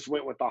think they just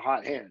went with the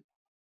hot hand.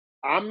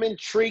 I'm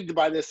intrigued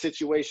by this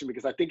situation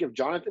because I think if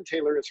Jonathan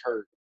Taylor is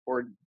hurt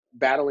or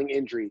battling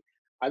injury,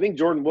 I think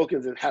Jordan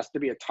Wilkins has to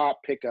be a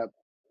top pickup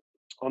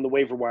on the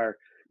waiver wire,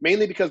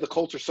 mainly because the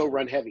Colts are so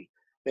run heavy.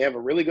 They have a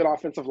really good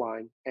offensive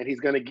line, and he's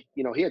going to,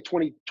 he had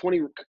 20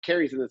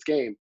 carries in this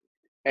game,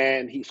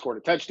 and he scored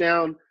a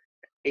touchdown,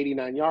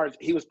 89 yards.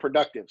 He was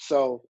productive.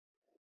 So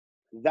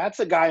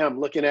that's a guy I'm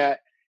looking at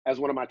as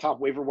one of my top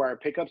waiver wire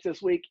pickups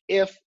this week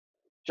if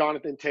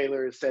Jonathan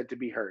Taylor is said to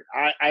be hurt.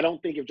 I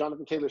don't think if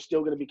Jonathan Taylor is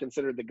still going to be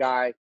considered the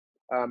guy,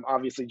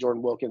 obviously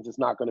Jordan Wilkins is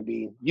not going to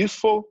be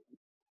useful,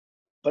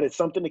 but it's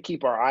something to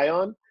keep our eye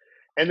on.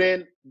 And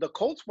then the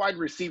Colts wide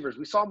receivers,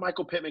 we saw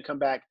Michael Pittman come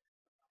back,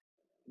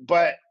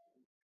 but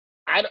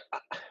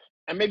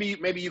and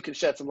maybe you can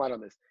shed some light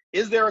on this.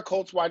 Is there a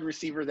Colts wide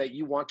receiver that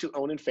you want to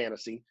own in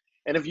fantasy?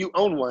 And if you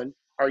own one,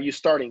 are you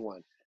starting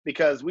one?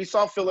 Because we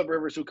saw Phillip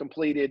Rivers, who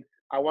completed,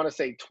 I want to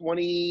say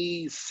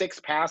 26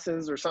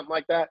 passes or something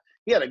like that.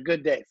 He had a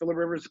good day. Phillip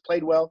Rivers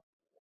played well.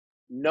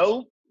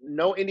 No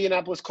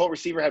Indianapolis Colt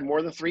receiver had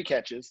more than 3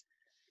 catches.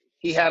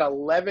 He had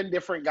 11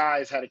 different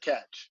guys had a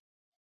catch.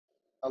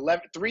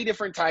 3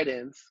 different tight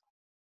ends,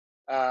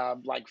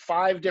 like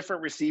 5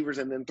 different receivers,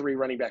 and then 3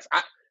 running backs.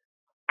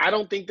 I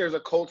don't think there's a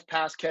Colts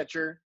pass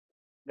catcher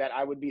that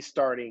I would be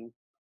starting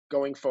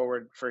going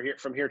forward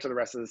from here to the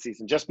rest of the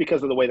season, just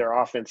because of the way their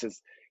offense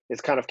is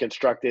kind of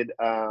constructed,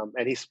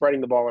 and he's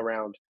spreading the ball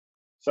around.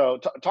 So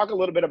talk a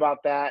little bit about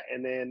that,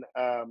 and then,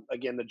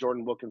 again, the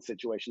Jordan Wilkins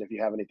situation, if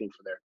you have anything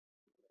for there.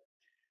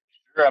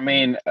 Sure. I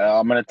mean,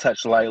 I'm going to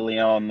touch lightly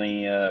on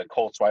the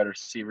Colts wide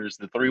receivers,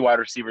 the 3 wide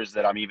receivers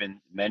that I'm even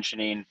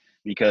mentioning,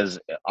 because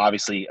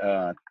obviously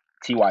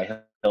T.Y.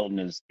 Hilton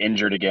is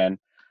injured again.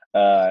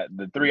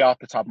 The 3 off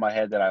the top of my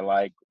head that I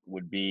like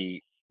would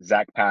be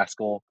Zach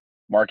Pascal,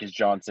 Marcus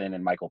Johnson,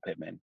 and Michael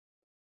Pittman.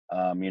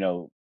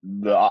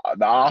 The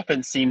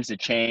offense seems to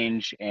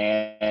change,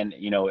 and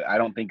I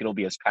don't think it'll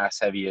be as pass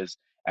heavy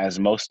as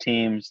most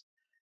teams,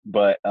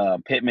 but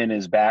Pittman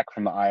is back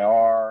from the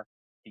IR.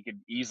 He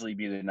could easily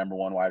be the number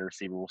 1 wide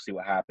receiver. We'll see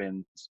what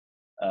happens.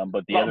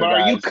 But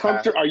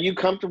are you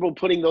comfortable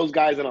putting those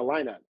guys in a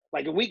lineup?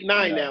 Like in Week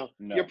 9 now,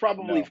 you're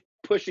probably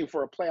pushing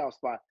for a playoff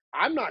spot.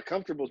 I'm not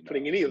comfortable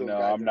putting any of those guys.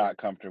 No, I'm not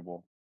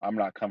comfortable. I'm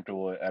not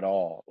comfortable at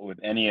all with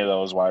any of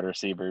those wide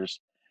receivers.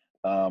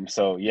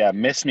 So yeah,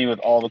 miss me with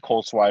all the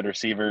Colts wide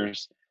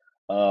receivers.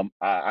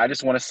 I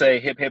just want to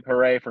say hip hip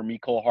hooray for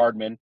Mecole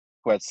Hardman,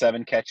 who had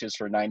 7 catches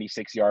for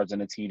 96 yards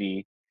and a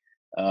TD.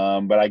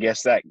 But I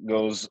guess that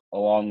goes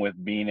along with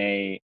being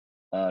a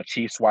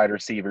Chiefs wide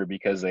receiver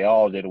because they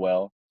all did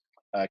well.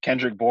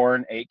 Kendrick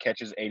Bourne, 8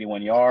 catches,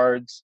 81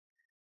 yards.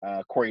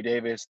 Corey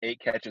Davis, 8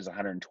 catches,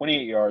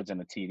 128 yards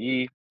and a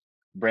TD.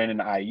 Brandon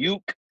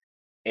Ayuk,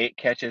 8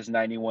 catches,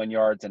 91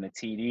 yards and a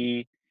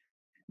TD.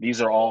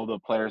 These are all the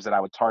players that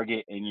I would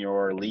target in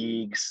your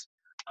leagues.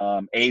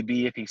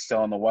 AB, if he's still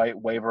on the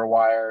waiver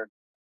wire.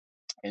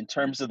 In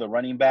terms of the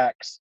running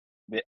backs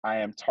that I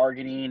am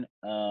targeting,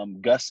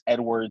 Gus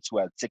Edwards, who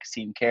had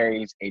 16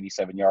 carries,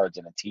 87 yards,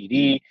 and a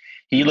TD.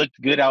 He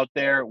looked good out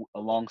there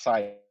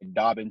alongside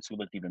Dobbins, who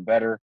looked even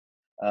better.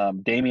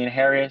 Damian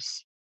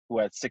Harris, who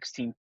had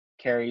 16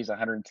 carries,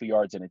 102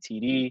 yards, and a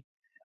TD.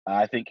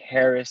 I think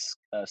Harris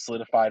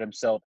solidified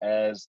himself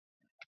as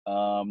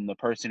the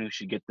person who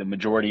should get the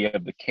majority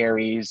of the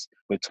carries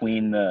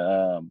between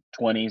the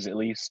 20s at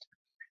least.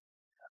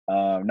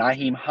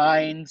 Nyheim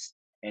Hines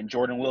and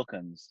Jordan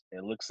Wilkins.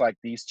 It looks like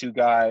these two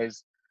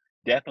guys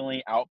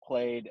definitely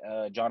outplayed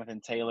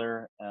Jonathan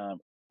Taylor,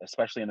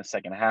 especially in the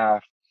second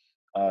half.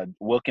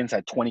 Wilkins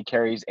had 20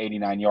 carries,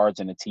 89 yards,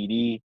 and a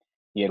TD.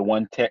 He had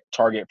one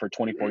target for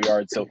 24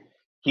 yards. So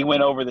he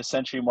went over the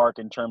century mark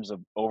in terms of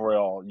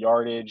overall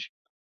yardage.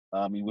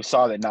 We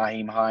saw that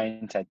Nyheim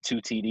Hines had 2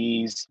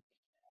 TDs.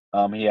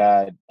 He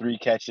had 3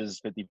 catches,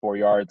 54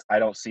 yards. I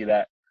don't see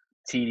that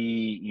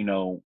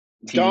TDs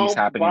Don't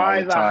happening all buy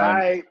the the time.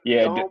 hype.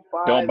 Yeah,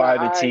 don't buy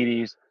the hype.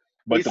 TDs.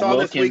 But We the saw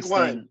this week Wilkins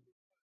one. thing,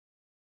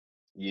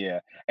 yeah.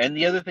 And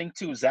the other thing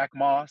too, Zach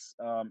Moss,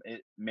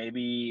 it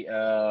maybe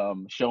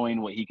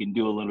showing what he can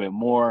do a little bit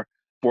more.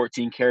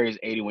 14 carries,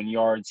 81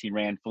 yards. He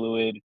ran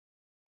fluid.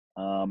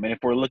 And if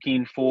we're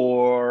looking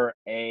for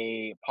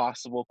a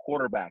possible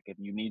quarterback, if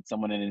you need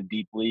someone in a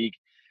deep league,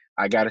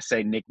 I got to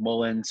say Nick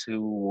Mullins,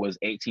 who was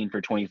 18 for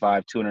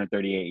 25,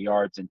 238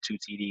 yards and 2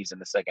 TDs in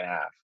the second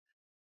half.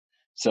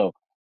 So,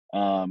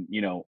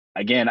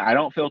 again, I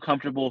don't feel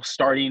comfortable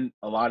starting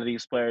a lot of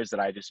these players that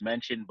I just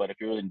mentioned, but if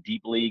you're in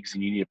deep leagues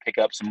and you need to pick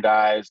up some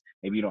guys,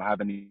 maybe you don't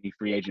have any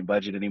free agent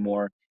budget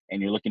anymore,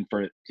 and you're looking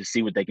to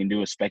see what they can do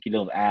with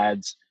speculative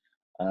ads,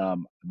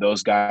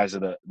 those guys are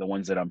the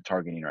ones that I'm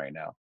targeting right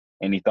now.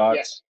 Any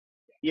thoughts?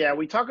 Yeah,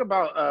 we talk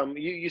about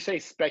you say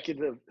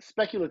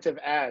speculative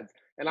ads,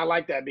 and I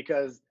like that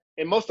because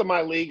in most of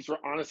my leagues,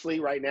 honestly,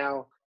 right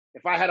now,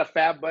 if I had a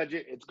fab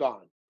budget, it's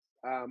gone.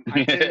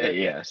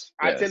 I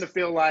tend to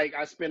feel like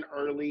I spend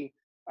early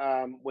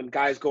when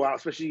guys go out,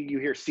 especially you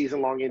hear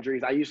season-long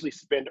injuries. I usually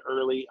spend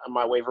early on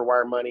my waiver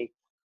wire money.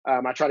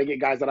 I try to get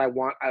guys that I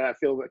want, I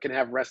feel that can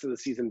have rest of the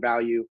season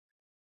value.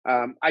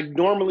 I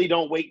normally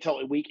don't wait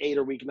till week 8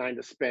 or week 9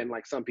 to spend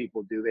like some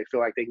people do. They feel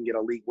like they can get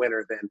a league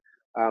winner then.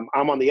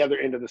 I'm on the other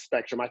end of the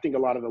spectrum. I think a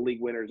lot of the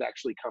league winners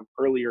actually come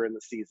earlier in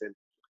the season.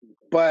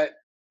 But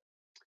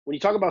when you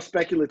talk about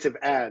speculative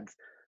ads,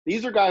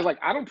 these are guys like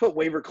I don't put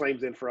waiver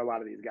claims in for a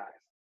lot of these guys.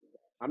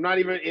 I'm not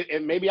even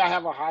 – maybe I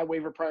have a high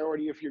waiver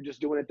priority if you're just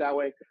doing it that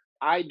way.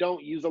 I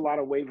don't use a lot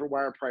of waiver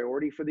wire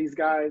priority for these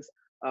guys.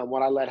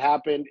 What I let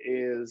happen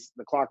is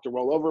the clock to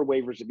roll over,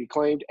 waivers to be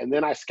claimed, and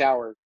then I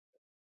scour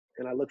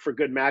and I look for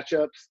good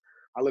matchups.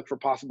 I look for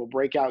possible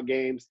breakout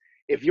games.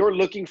 If you're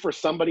looking for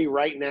somebody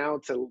right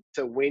now to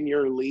win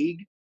your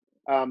league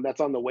that's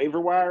on the waiver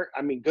wire,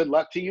 I mean, good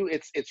luck to you.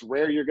 It's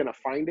rare you're going to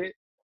find it.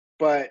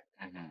 But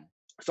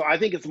so I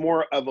think it's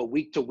more of a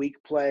week-to-week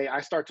play.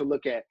 I start to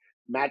look at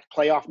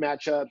playoff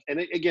matchups. And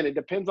it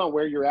depends on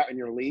where you're at in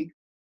your league.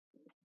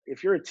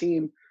 If you're a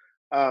team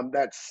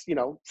that's,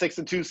 6-2,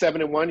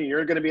 7-1, and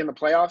you're going to be in the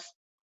playoffs,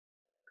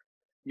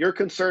 your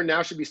concern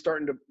now should be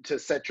starting to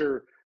set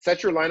your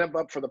lineup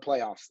up for the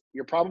playoffs.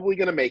 You're probably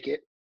going to make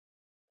it.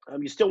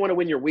 You still want to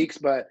win your weeks,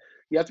 but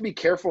you have to be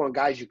careful on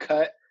guys you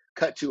cut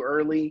too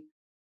early.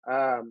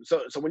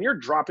 So when you're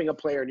dropping a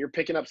player and you're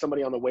picking up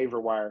somebody on the waiver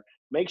wire,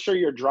 make sure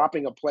you're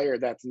dropping a player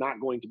that's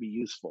not going to be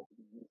useful.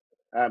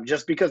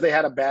 Just because they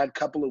had a bad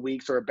couple of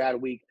weeks or a bad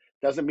week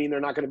doesn't mean they're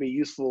not going to be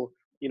useful,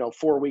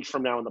 4 weeks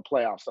from now in the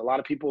playoffs. A lot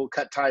of people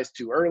cut ties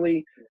too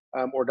early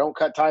or don't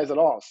cut ties at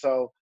all.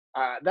 So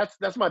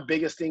that's my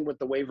biggest thing with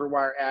the waiver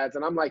wire ads.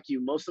 And I'm like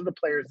you, most of the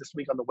players this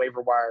week on the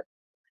waiver wire,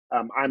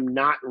 I'm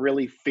not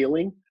really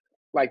feeling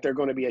like they're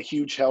going to be a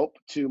huge help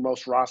to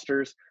most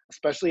rosters,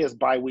 especially as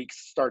bye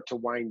weeks start to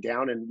wind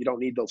down and you don't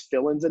need those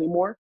fill-ins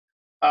anymore.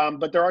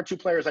 But there are 2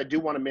 players I do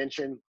want to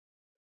mention.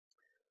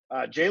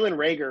 Jalen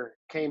Reagor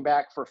came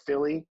back for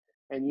Philly,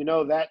 and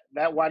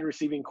that wide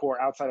receiving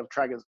core outside of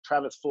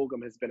Travis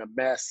Fulgham has been a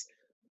mess.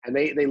 And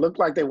they looked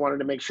like they wanted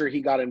to make sure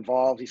he got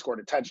involved. He scored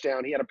a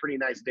touchdown. He had a pretty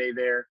nice day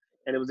there,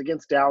 and it was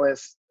against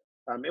Dallas.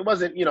 It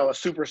wasn't, a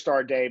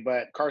superstar day,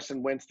 but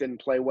Carson Wentz didn't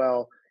play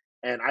well.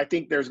 And I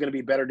think there's going to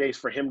be better days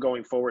for him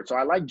going forward. So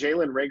I like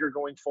Jalen Reagor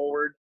going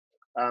forward.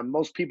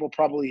 Most people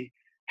probably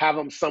have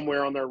him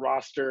somewhere on their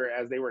roster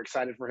as they were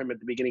excited for him at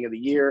the beginning of the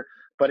year.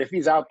 But if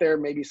he's out there,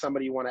 maybe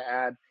somebody you want to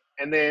add.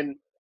 And then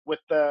with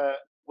the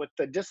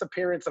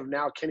disappearance of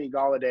now Kenny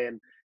Golladay,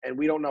 and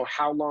we don't know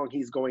how long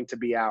he's going to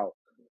be out.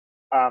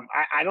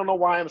 I don't know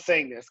why I'm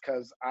saying this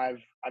because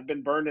I've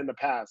been burned in the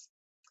past.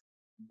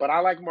 But I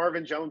like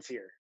Marvin Jones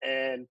here.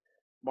 And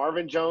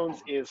Marvin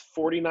Jones is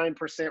 49%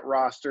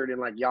 rostered in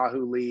like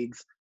Yahoo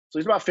leagues. So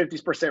he's about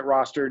 50%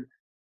 rostered.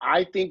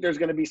 I think there's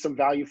going to be some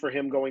value for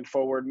him going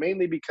forward,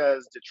 mainly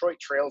because Detroit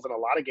trails in a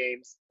lot of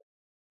games.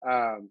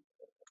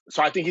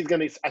 So I think he's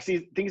going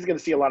to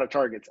see a lot of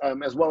targets,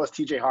 as well as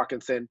TJ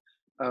Hawkinson,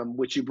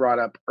 which you brought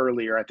up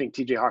earlier. I think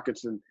TJ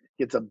Hawkinson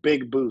gets a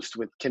big boost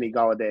with Kenny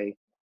Golladay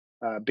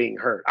being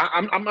hurt.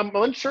 I'm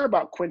unsure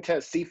about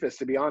Quintez Cephas,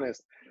 to be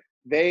honest.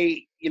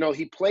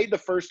 He played the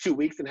first 2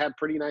 weeks and had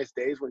pretty nice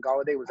days when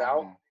Golladay was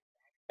out.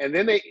 And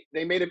then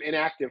they made him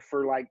inactive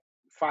for like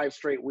 5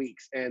 straight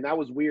weeks. And that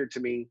was weird to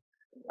me.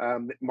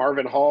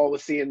 Marvin Hall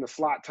was seeing the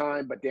slot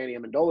time, but Danny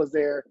Amendola's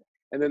there.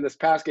 And then this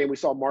past game, we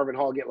saw Marvin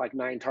Hall get like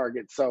 9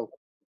 targets. So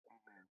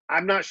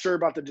I'm not sure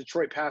about the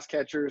Detroit pass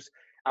catchers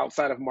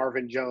outside of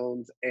Marvin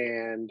Jones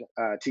and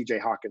T.J.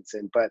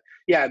 Hawkinson. But,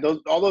 yeah,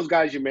 all those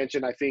guys you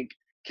mentioned I think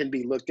can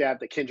be looked at.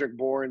 The Kendrick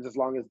Bournes as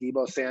long as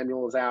Deebo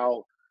Samuel is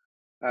out.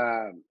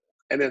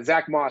 And then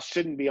Zach Moss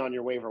shouldn't be on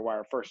your waiver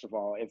wire, first of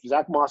all. If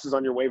Zach Moss is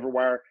on your waiver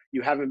wire,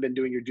 you haven't been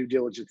doing your due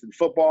diligence in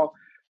football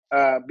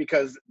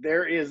because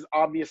there is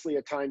obviously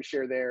a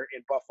timeshare there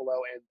in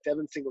Buffalo, and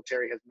Devin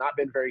Singletary has not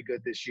been very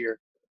good this year,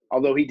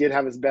 although he did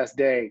have his best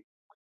day.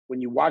 When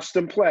you watch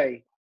them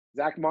play,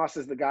 Zach Moss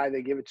is the guy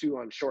they give it to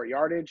on short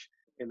yardage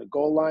in the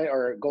goal line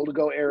or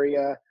goal-to-go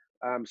area.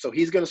 So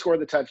he's going to score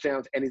the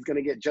touchdowns, and he's going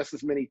to get just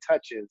as many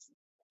touches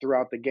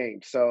throughout the game.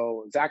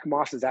 So Zach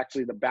Moss is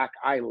actually the back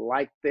I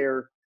like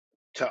there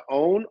to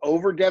own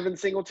over Devin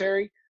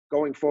Singletary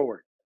going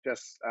forward.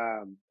 That's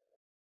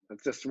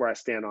just where I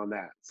stand on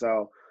that.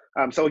 So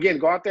again,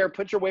 go out there,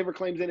 put your waiver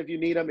claims in if you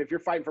need them. If you're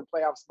fighting for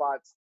playoff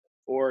spots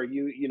or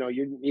you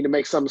need to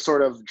make some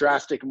sort of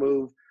drastic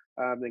move,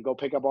 then go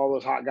pick up all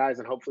those hot guys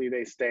and hopefully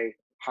they stay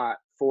hot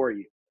for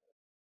you.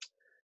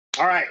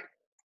 All right,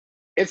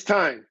 it's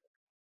time.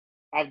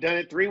 I've done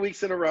it 3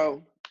 weeks in a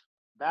row.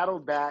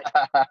 Battled back.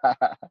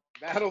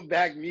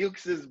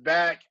 Mukes is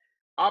back.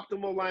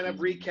 Optimal lineup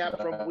recap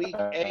from week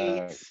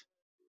 8.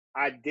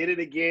 I did it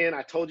again.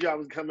 I told you I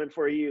was coming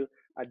for you.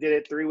 I did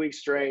it 3 weeks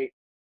straight.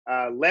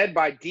 Led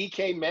by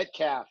DK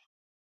Metcalf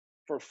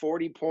for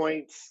 40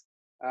 points.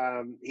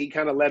 He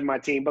kind of led my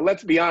team. But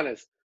let's be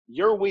honest.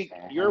 Your week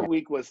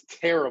was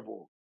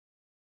terrible.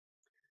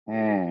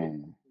 The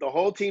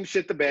whole team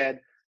shit the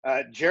bed.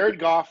 Jared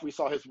Goff, we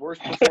saw his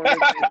worst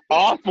performance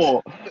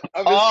Awful.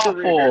 of his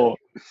career.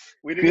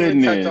 We didn't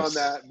even touch on Goodness.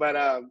 that.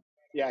 But,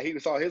 yeah, he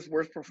saw his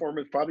worst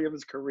performance probably of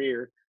his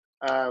career.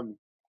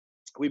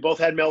 We both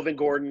had Melvin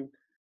Gordon.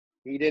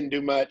 He didn't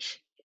do much.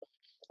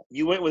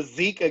 You went with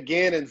Zeke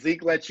again, and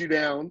Zeke let you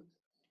down.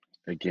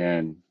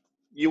 Again.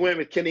 You went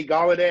with Kenny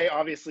Golladay.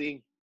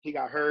 Obviously, he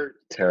got hurt.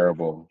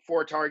 Terrible.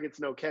 4 targets,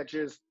 no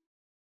catches.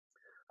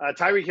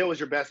 Tyreek Hill was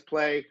your best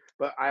play,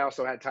 but I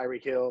also had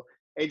Tyreek Hill.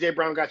 A.J.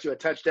 Brown got you a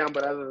touchdown,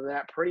 but other than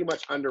that, pretty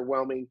much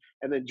underwhelming.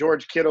 And then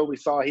George Kittle, we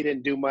saw he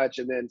didn't do much,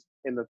 and then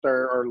in the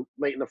third or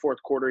late in the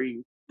fourth quarter,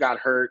 he got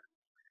hurt.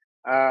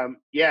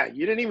 Yeah,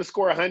 you didn't even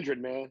score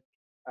 100, man.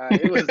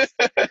 It was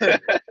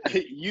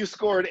you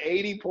scored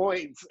 80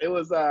 points. It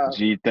was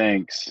Gee,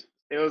 thanks.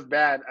 It was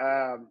bad.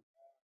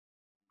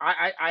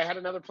 I had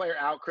another player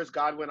out, Chris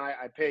Godwin.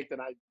 I picked,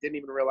 and I didn't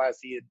even realize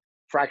he had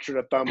fractured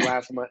a thumb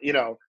last month.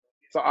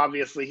 So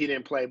obviously he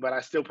didn't play, but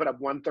I still put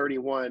up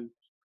 131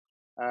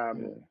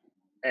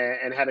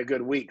 and had a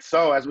good week.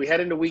 So as we head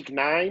into week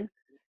 9,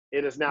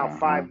 it is now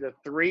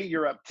 5-3.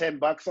 You're up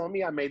 $10 on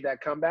me. I made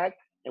that comeback,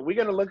 and we're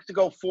gonna look to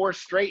go 4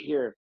 straight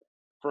here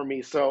for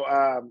me. So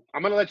I'm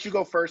gonna let you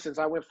go first since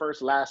I went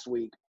first last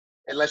week.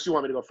 Unless you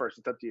want me to go first,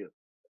 it's up to you.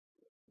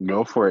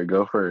 Go for it.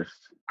 Go first.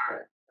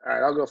 All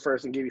right, I'll go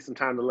first and give you some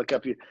time to look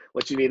up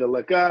what you need to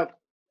look up.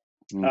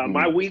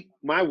 My week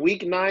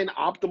 9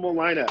 optimal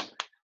lineup.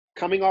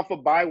 Coming off a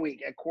bye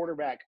week at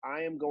quarterback,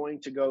 I am going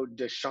to go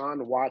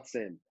Deshaun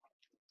Watson.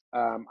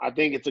 I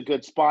think it's a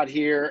good spot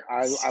here.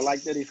 I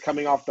like that he's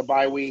coming off the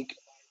bye week.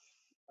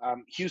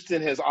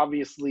 Houston has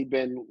obviously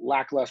been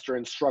lackluster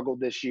and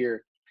struggled this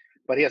year,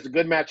 but he has a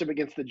good matchup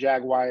against the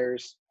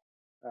Jaguars.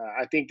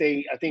 I think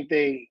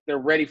they're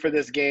ready for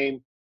this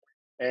game.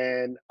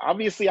 And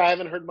obviously, I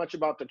haven't heard much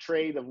about the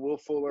trade of Will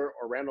Fuller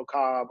or Randall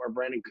Cobb or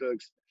Brandon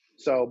Cooks.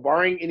 So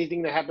barring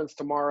anything that happens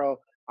tomorrow,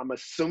 I'm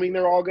assuming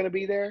they're all going to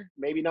be there.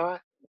 Maybe not.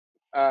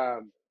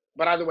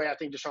 But either way, I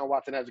think Deshaun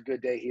Watson has a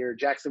good day here.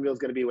 Jacksonville's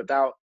going to be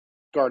without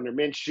Gardner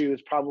Minshew.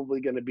 It's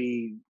probably going to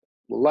be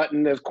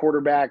Luton as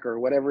quarterback or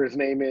whatever his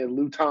name is,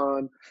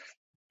 Luton.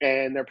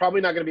 And they're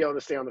probably not going to be able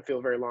to stay on the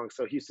field very long.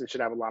 So Houston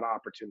should have a lot of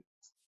opportunities.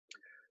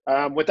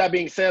 With that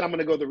being said, I'm going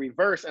to go the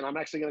reverse, and I'm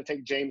actually going to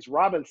take James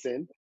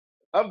Robinson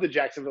of the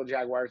Jacksonville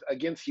Jaguars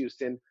against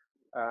Houston.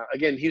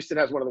 Again, Houston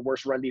has one of the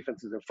worst run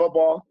defenses in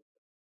football.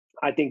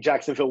 I think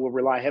Jacksonville will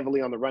rely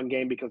heavily on the run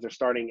game because they're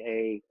starting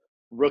a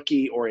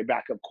rookie or a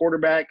backup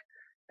quarterback.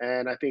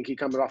 And I think he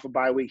comes off a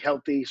bye week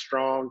healthy,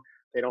 strong.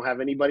 They don't have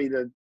anybody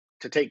to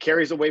take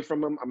carries away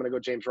from him. I'm going to go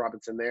James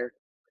Robinson there.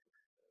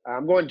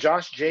 I'm going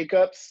Josh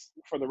Jacobs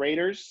for the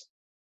Raiders.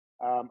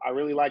 I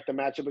really like the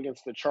matchup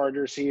against the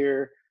Chargers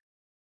here.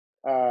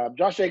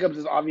 Josh Jacobs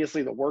is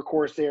obviously the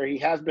workhorse there. He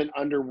has been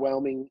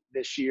underwhelming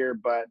this year,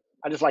 but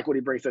I just like what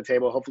he brings to the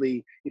table.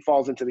 Hopefully he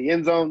falls into the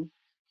end zone.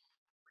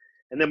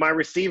 And then my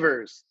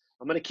receivers,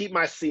 I'm going to keep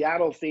my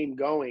Seattle theme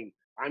going.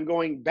 I'm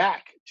going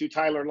back to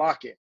Tyler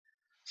Lockett.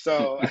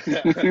 So I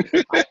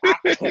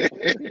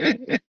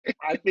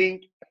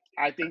think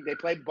they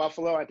play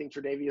Buffalo. I think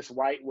Tre'Davious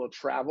White will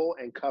travel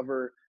and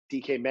cover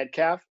DK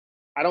Metcalf.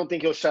 I don't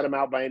think he'll shut him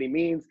out by any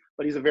means,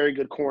 but he's a very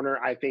good corner.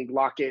 I think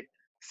Lockett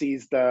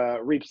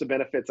reaps the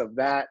benefits of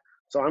that.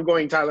 So I'm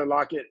going Tyler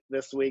Lockett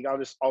this week. I'll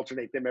just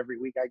alternate them every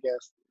week, I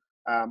guess.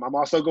 I'm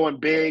also going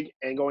big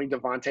and going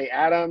Devontae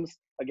Adams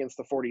against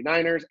the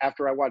 49ers.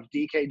 After I watched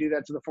DK do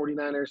that to the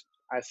 49ers,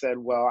 I said,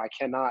 well, I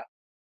can't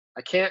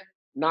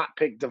not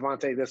pick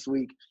Devontae this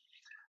week.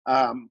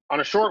 On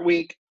a short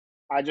week,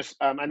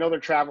 I know they're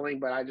traveling,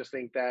 but I just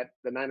think that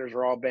the Niners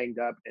are all banged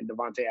up, and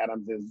Davante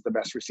Adams is the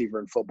best receiver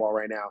in football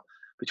right now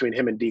between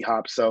him and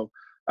D-Hop. So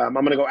I'm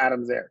going to go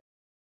Adams there.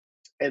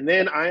 And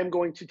then I am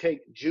going to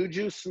take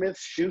Juju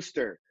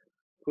Smith-Schuster,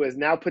 who has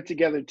now put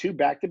together 2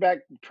 back-to-back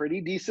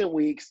pretty decent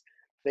weeks.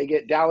 They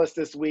get Dallas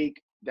this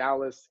week.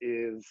 Dallas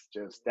is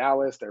just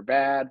Dallas. They're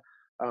bad.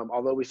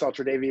 Although we saw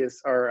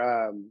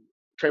Trayvon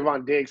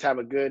Diggs have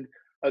a good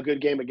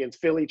game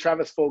against Philly,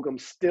 Travis Fulgham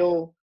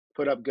still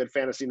put up good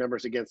fantasy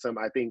numbers against them.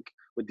 I think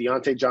with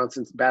Deontay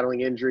Johnson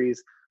battling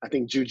injuries, I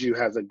think Juju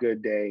has a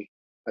good day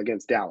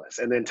against Dallas.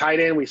 And then tight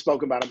end, we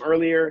spoke about him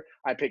earlier.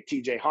 I picked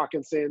TJ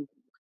Hawkinson.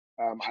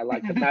 I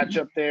like the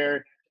matchup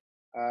there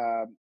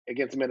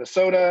against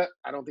Minnesota.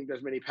 I don't think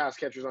there's many pass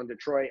catchers on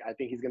Detroit. I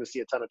think he's going to see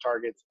a ton of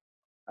targets.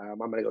 I'm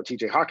going to go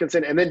TJ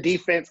Hawkinson. And then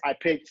defense, I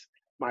picked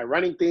my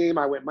running theme.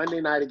 I went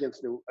Monday night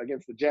against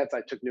the Jets.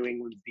 I took New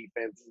England's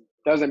defense.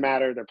 Doesn't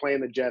matter. They're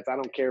playing the Jets. I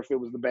don't care if it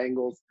was the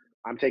Bengals.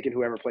 I'm taking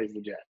whoever plays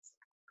the Jets.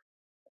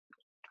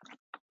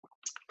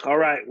 All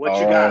right. What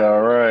you got?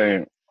 All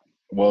right.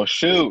 Well,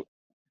 shoot.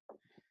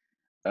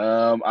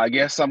 I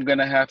guess I'm going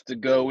to have to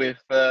go with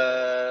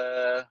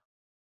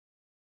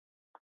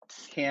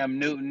Cam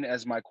Newton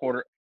as my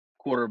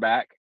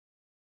quarterback.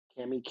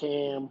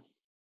 Cam.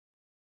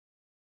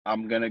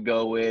 I'm going to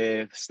go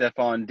with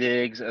Stephon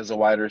Diggs as a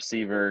wide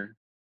receiver.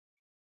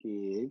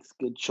 Diggs,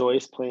 good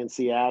choice, playing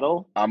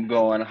Seattle. I'm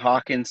going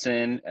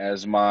Hawkinson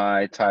as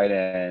my tight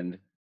end.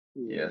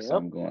 Yep. Yes,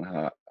 I'm going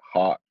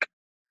Hawk.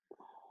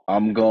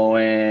 I'm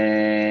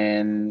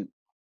going –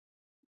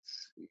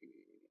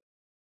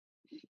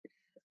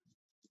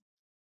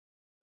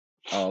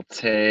 I'll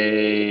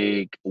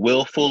take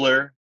Will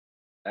Fuller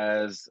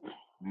as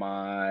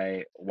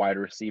my wide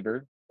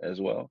receiver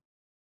as well.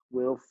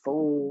 Will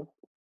Fuller.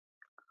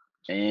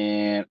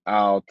 And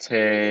I'll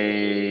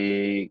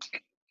take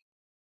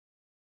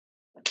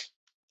 – let's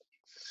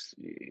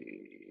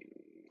see.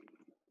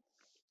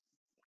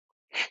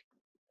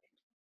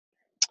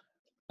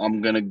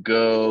 I'm going to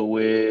go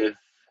with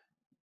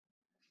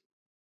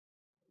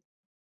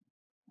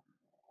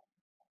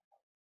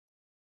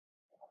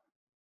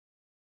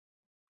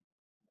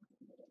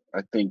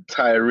I think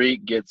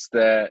Tyreek gets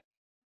that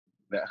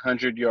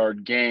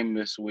 100-yard game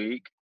this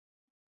week.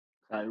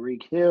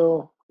 Tyreek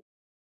Hill.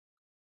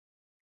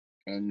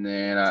 And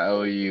then I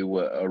owe you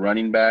a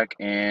running back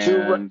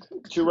and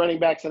two running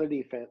backs and a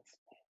defense.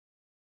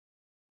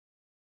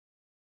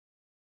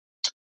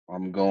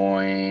 I'm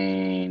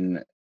going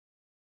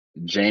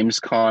James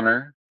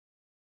Conner.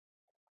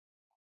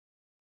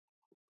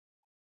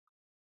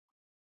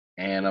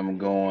 And I'm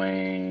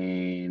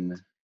going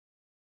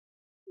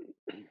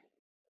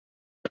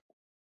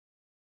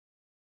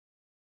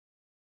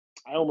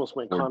I almost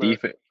went Conner.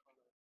 Defense.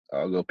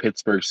 I'll go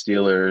Pittsburgh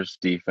Steelers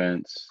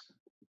defense.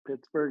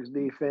 Pittsburgh's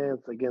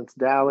defense against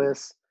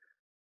Dallas.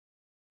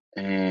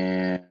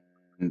 And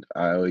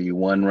I owe you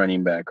one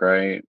running back,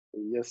 right?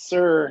 Yes,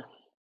 sir.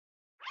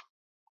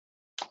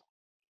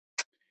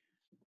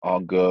 I'll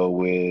go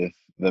with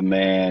the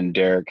man,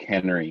 Derrick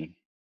Henry.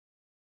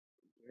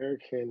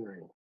 Derrick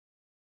Henry.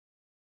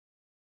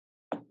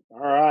 All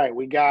right,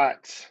 we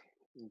got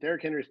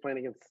Derrick Henry's playing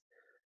against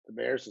the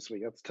Bears this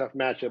week. That's a tough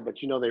matchup,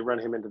 but you know they run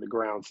him into the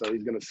ground, so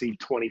he's going to see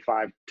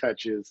 25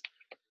 touches,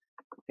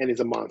 and he's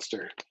a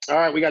monster. All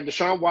right, we got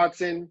Deshaun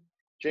Watson,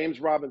 James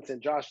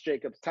Robinson, Josh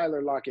Jacobs,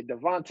 Tyler Lockett,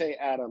 Davante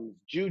Adams,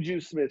 Juju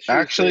Smith-Schuster.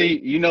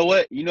 Actually, you know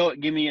what?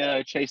 Give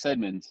me Chase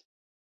Edmonds.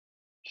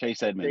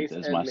 Chase Edmonds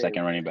is my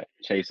second running back.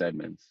 Chase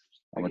Edmonds.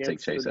 I'm going to take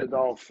Chase Edmonds. The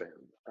Dolphins.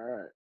 All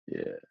right.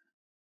 Yeah.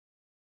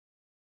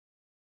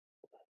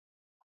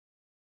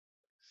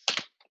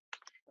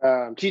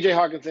 TJ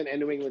Hawkinson and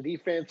New England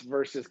defense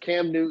versus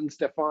Cam Newton,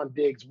 Stephon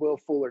Diggs, Will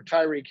Fuller,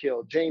 Tyreek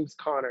Hill, James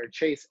Conner,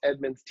 Chase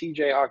Edmonds,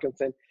 TJ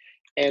Hawkinson,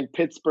 and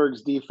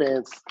Pittsburgh's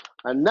defense.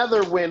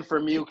 Another win for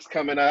Mukes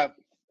coming up.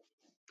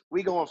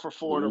 We going for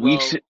 4 in a row.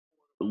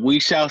 We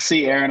shall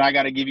see, Aaron. I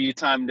got to give you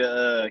time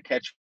to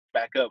catch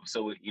back up.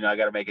 So, I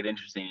got to make it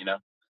interesting,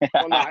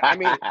 Well, no,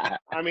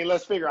 I mean,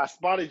 let's figure. I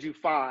spotted you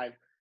 5.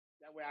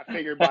 That way I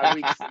figured by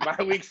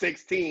week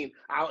 16,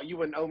 you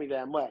wouldn't owe me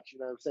that much. You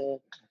know what I'm saying?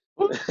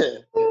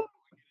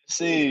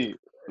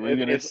 We're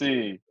gonna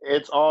see.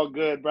 It's all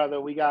good, brother.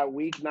 We got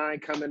week 9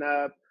 coming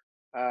up.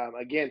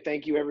 Again,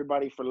 thank you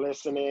everybody for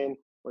listening.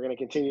 We're gonna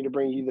continue to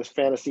bring you this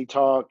fantasy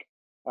talk.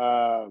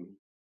 Man,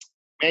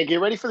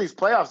 get ready for these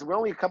playoffs. We're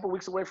only a couple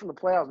weeks away from the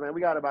playoffs, man.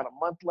 We got about a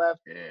month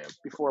left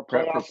before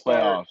playoffs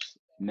start.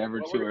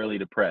 Never too early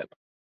to prep.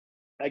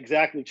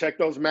 Exactly. Check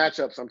those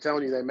matchups. I'm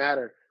telling you, they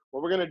matter.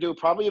 What we're gonna do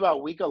probably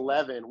about week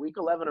 11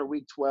 or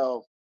week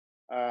 12.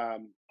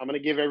 I'm going to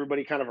give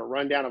everybody kind of a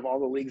rundown of all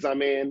the leagues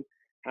I'm in,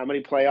 how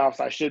many playoffs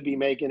I should be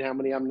making, how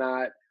many I'm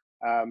not.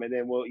 And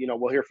then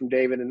we'll hear from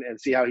David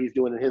and see how he's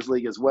doing in his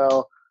league as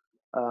well.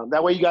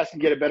 That way you guys can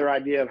get a better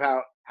idea of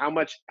how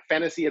much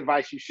fantasy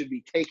advice you should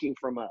be taking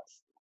from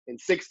us. In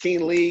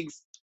 16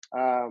 leagues,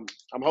 I'm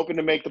hoping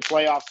to make the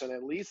playoffs in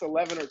at least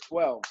 11 or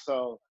 12.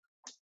 So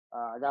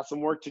I got some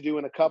work to do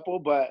in a couple,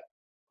 but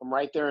I'm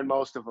right there in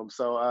most of them.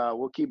 So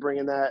we'll keep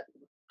bringing that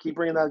keep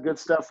bringing that good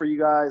stuff for you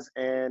guys,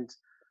 and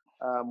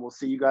we'll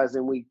see you guys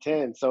in week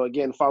 10. So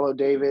again, follow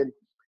David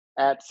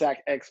at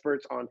Sack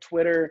Experts on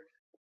Twitter.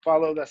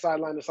 Follow the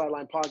Sideline to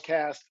Sideline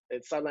podcast.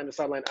 It's Sideline to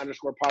Sideline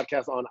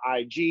 _podcast on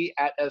IG,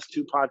 at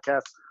S2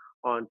 Podcast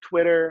on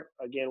Twitter.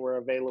 Again, we're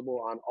available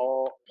on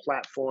all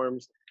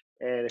platforms.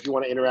 And if you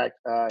want to interact,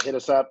 hit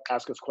us up,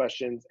 ask us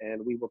questions,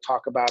 and we will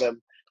talk about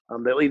them.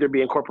 They'll either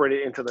be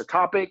incorporated into the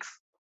topics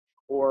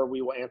or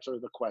we will answer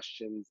the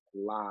questions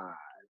live.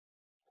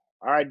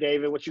 All right,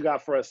 David, what you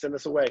got for us? Send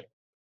us away.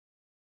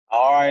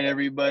 All right,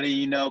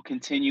 everybody,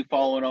 continue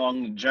following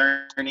along the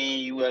journey.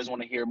 You guys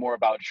want to hear more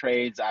about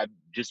trades. I've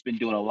just been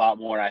doing a lot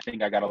more, and I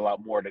think I got a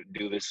lot more to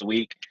do this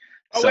week.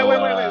 Oh, so,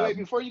 wait.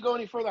 Before you go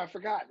any further, I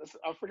forgot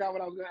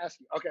what I was going to ask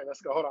you. Okay,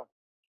 let's go. Hold on.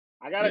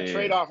 I got a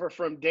trade offer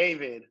from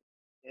David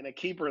in a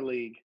keeper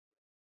league.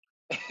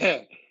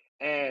 And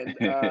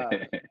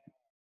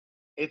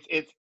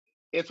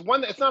it's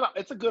one that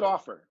it's a good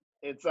offer.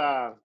 It's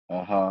a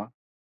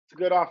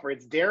good offer.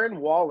 It's Darren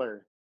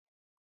Waller,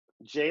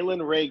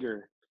 Jalen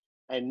Reagor,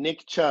 and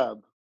Nick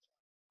Chubb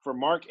for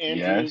Mark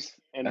Andrews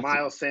and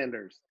Miles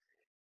Sanders.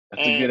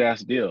 That's a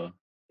good-ass deal.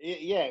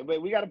 Yeah,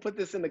 but we got to put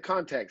this into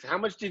context. How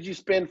much did you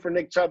spend for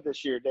Nick Chubb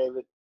this year,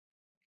 David?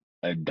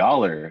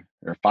 $1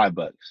 or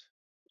 $5.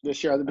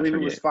 This year, I believe it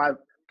was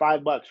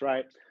 $5,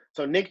 right?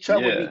 So Nick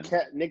Chubb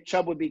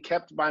would be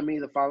kept by me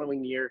the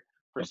following year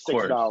for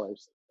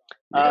 $6.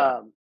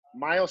 Yeah.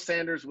 Miles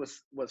Sanders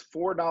was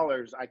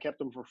 $4. I kept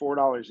him for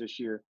 $4 this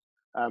year.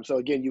 So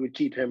again, you would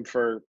keep him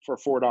for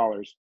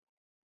 $4.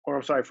 Or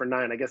I'm sorry, for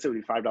 $9. I guess it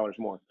would be $5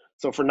 more.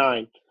 So for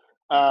 $9.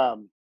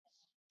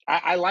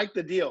 I like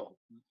the deal.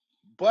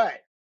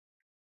 But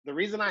the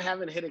reason I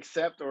haven't hit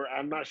accept, or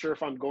I'm not sure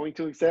if I'm going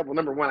to accept, well,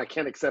 number one, I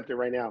can't accept it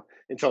right now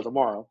until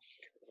tomorrow.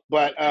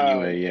 But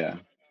anyway,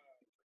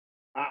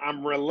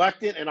 I'm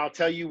reluctant, and I'll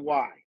tell you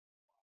why.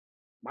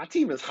 My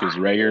team is hot. Because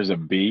Reagor's a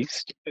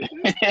beast.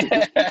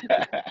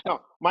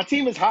 No, my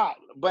team is hot.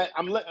 But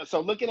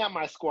so looking at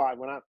my squad,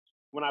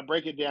 when I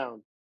break it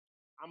down,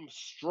 I'm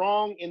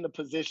strong in the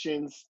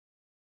positions.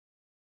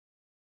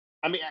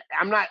 I mean,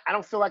 I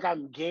don't feel like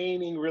I'm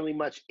gaining really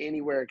much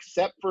anywhere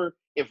except for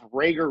if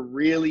Reagor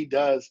really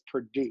does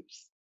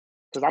produce.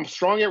 Because I'm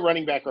strong at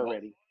running back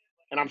already,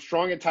 and I'm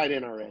strong at tight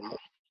end already.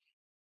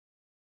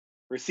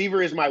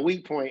 Receiver is my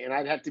weak point, and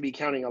I'd have to be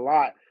counting a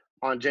lot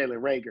on Jalen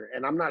Reagor.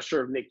 And I'm not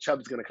sure if Nick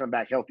Chubb's going to come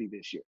back healthy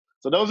this year.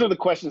 So those are the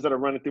questions that are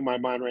running through my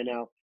mind right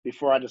now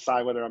before I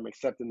decide whether I'm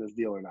accepting this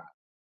deal or not.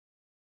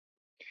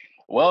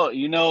 Well,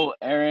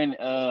 Aaron,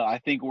 I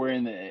think we're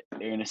in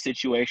a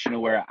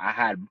situation where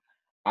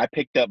I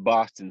picked up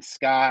Boston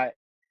Scott.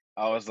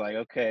 I was like,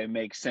 okay, it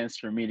makes sense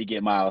for me to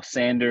get Miles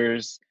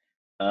Sanders.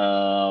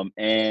 And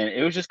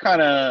it was just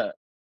kind of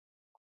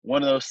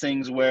one of those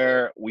things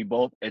where we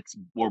both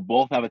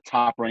have a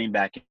top running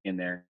back in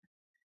there.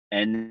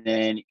 And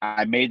then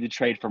I made the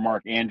trade for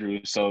Mark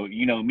Andrews. So,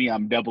 me,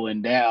 I'm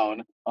doubling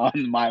down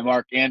on my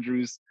Mark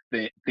Andrews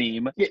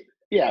theme.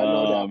 Yeah.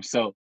 No doubt.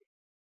 So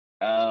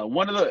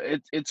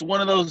it's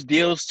one of those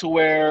deals to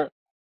where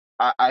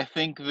I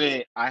think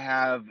that I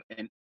have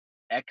an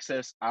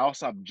excess. I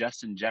also have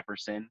Justin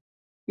Jefferson.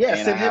 Yeah,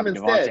 and send him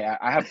instead.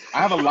 I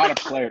have a lot of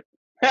players.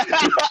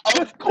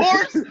 Of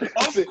course.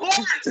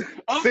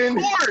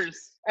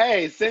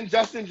 Hey, send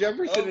Justin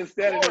Jefferson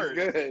instead, and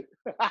it's good.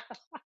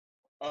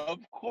 Of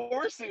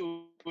course it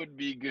would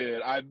be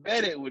good. I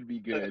bet it would be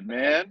good,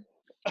 man.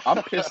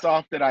 I'm pissed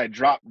off that I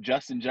dropped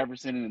Justin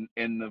Jefferson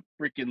in the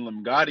freaking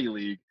Lamgotti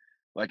League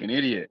like an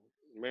idiot.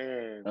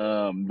 Man.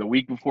 The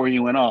week before he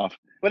went off.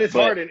 But it's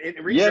hard. It's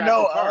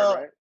hard,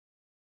 right?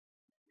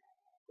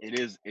 It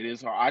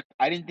is hard.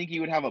 I didn't think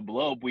he would have a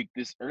blow-up week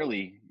this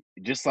early.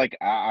 Just like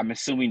I'm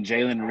assuming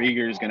Jalen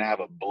Reagor is going to have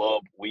a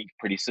blow-up week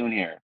pretty soon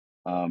here.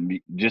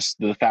 Just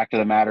the fact of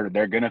the matter,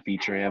 they're going to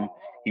feature him.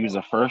 He was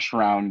a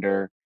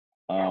first-rounder.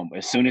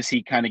 As soon as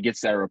he kind of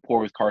gets that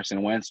rapport with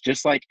Carson Wentz,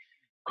 just like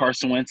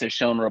Carson Wentz has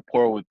shown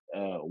rapport with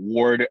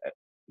Ward,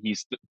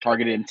 he's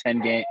targeted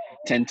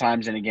 10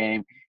 times in a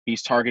game.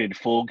 He's targeted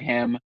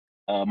Fulgham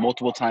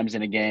multiple times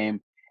in a game,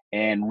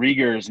 and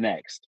Reagor is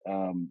next.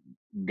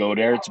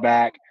 Godaire's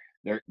back.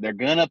 They're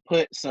gonna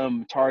put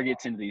some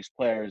targets into these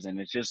players, and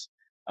it's just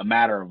a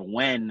matter of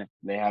when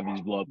they have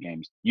these blow-up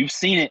games. You've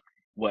seen it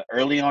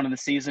early on in the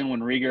season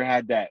when Reagor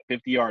had that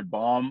 50-yard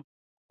bomb.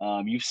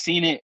 You've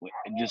seen it,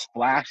 just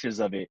flashes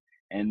of it,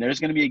 and there's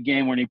going to be a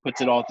game when he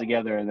puts it all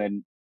together, and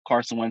then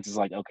Carson Wentz is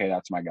like, okay,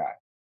 that's my guy.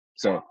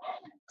 So,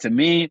 to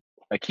me,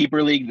 a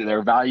keeper league,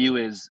 their value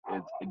is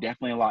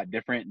definitely a lot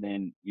different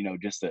than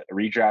just a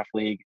redraft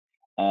league.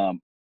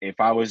 If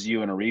I was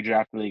you in a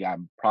redraft league, I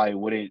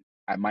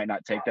might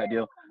not take that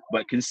deal.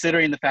 But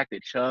considering the fact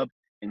that Chubb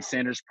and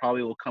Sanders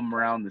probably will come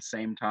around the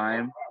same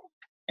time,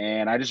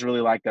 and I just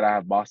really like that I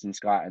have Boston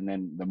Scott and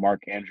then the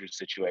Mark Andrews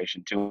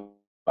situation too.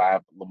 I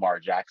have Lamar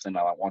Jackson.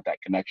 I want that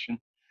connection.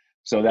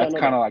 So that's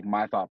kind of like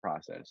my thought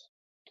process.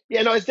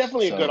 Yeah, no, it's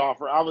definitely a good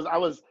offer. I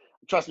was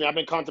trust me, I've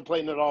been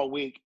contemplating it all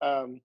week.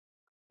 And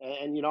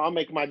I'll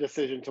make my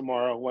decision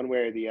tomorrow one way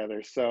or the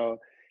other. So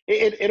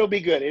It'll be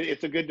good.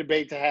 It's a good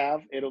debate to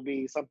have. It'll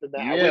be something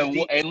that I Yeah,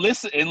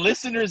 wish. and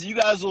listeners, you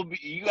guys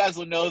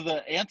will know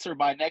the answer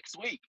by next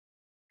week.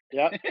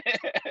 Yep.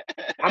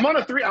 I'm on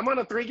a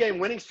 3-game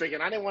winning streak,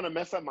 and I didn't want to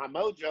mess up my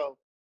mojo,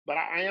 but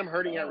I am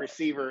hurting at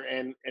receiver,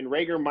 and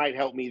Rager might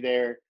help me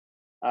there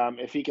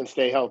if he can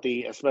stay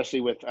healthy,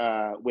 especially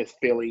with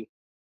Philly.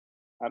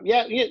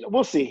 Yeah,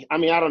 we'll see. I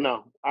mean, I don't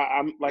know.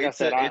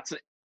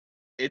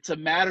 It's a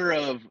matter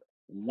of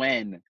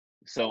when.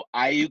 So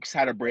Ayuk's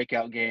had a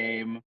breakout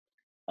game.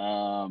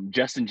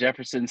 Justin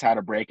Jefferson's had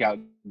a breakout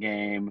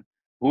game.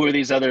 Who are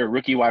these other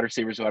rookie wide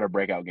receivers who had a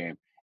breakout game?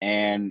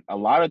 And a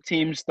lot of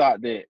teams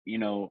thought that,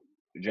 Jalen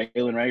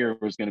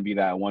Reagor was going to be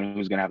that one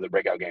who's going to have the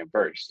breakout game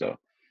first. So,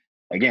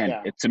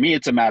 again, to me,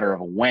 it's a matter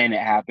of when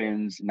it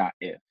happens, not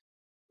if.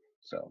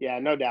 So yeah,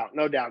 no doubt.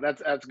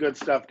 That's good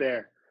stuff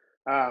there.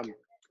 All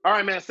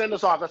right, man, send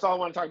us off. That's all I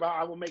want to talk about.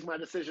 I will make my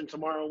decision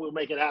tomorrow. We'll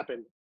make it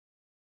happen.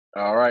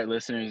 All right,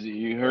 listeners,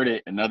 you heard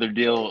it. Another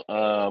deal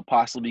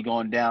possibly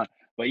going down.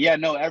 But, yeah,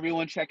 no,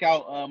 everyone check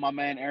out my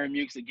man Aaron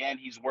Mukes. Again,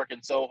 he's working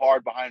so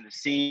hard behind the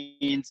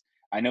scenes.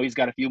 I know he's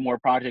got a few more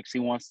projects he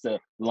wants to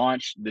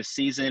launch this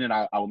season, and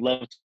I would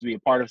love to be a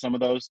part of some of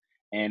those.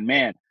 And,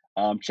 man,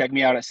 check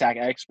me out at Sack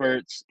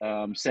Experts.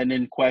 Send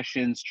in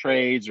questions,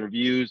 trades,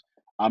 reviews.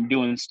 I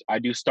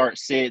do start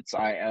sits.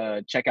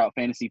 I check out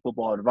fantasy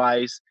football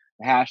advice,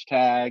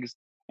 hashtags,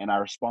 and I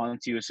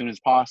respond to you as soon as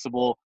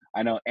possible.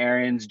 I know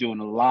Aaron's doing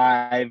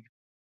live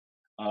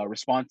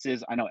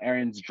responses. I know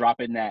Aaron's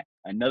dropping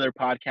another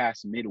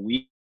podcast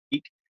midweek.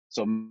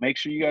 So make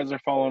sure you guys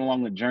are following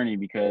along the journey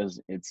because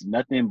it's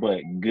nothing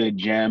but good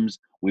gems.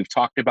 We've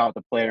talked about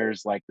the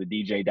players like the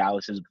DJ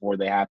Dallases before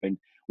they happened.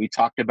 We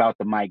talked about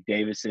the Mike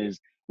Davises.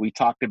 We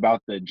talked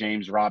about the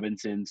James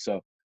Robinson.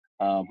 So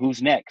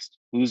who's next?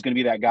 Who's going to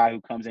be that guy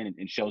who comes in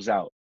and shows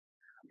out?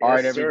 All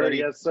right, everybody.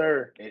 Yes,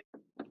 sir.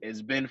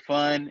 It's been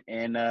fun.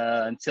 And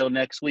until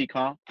next week,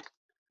 huh?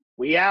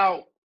 We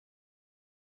out.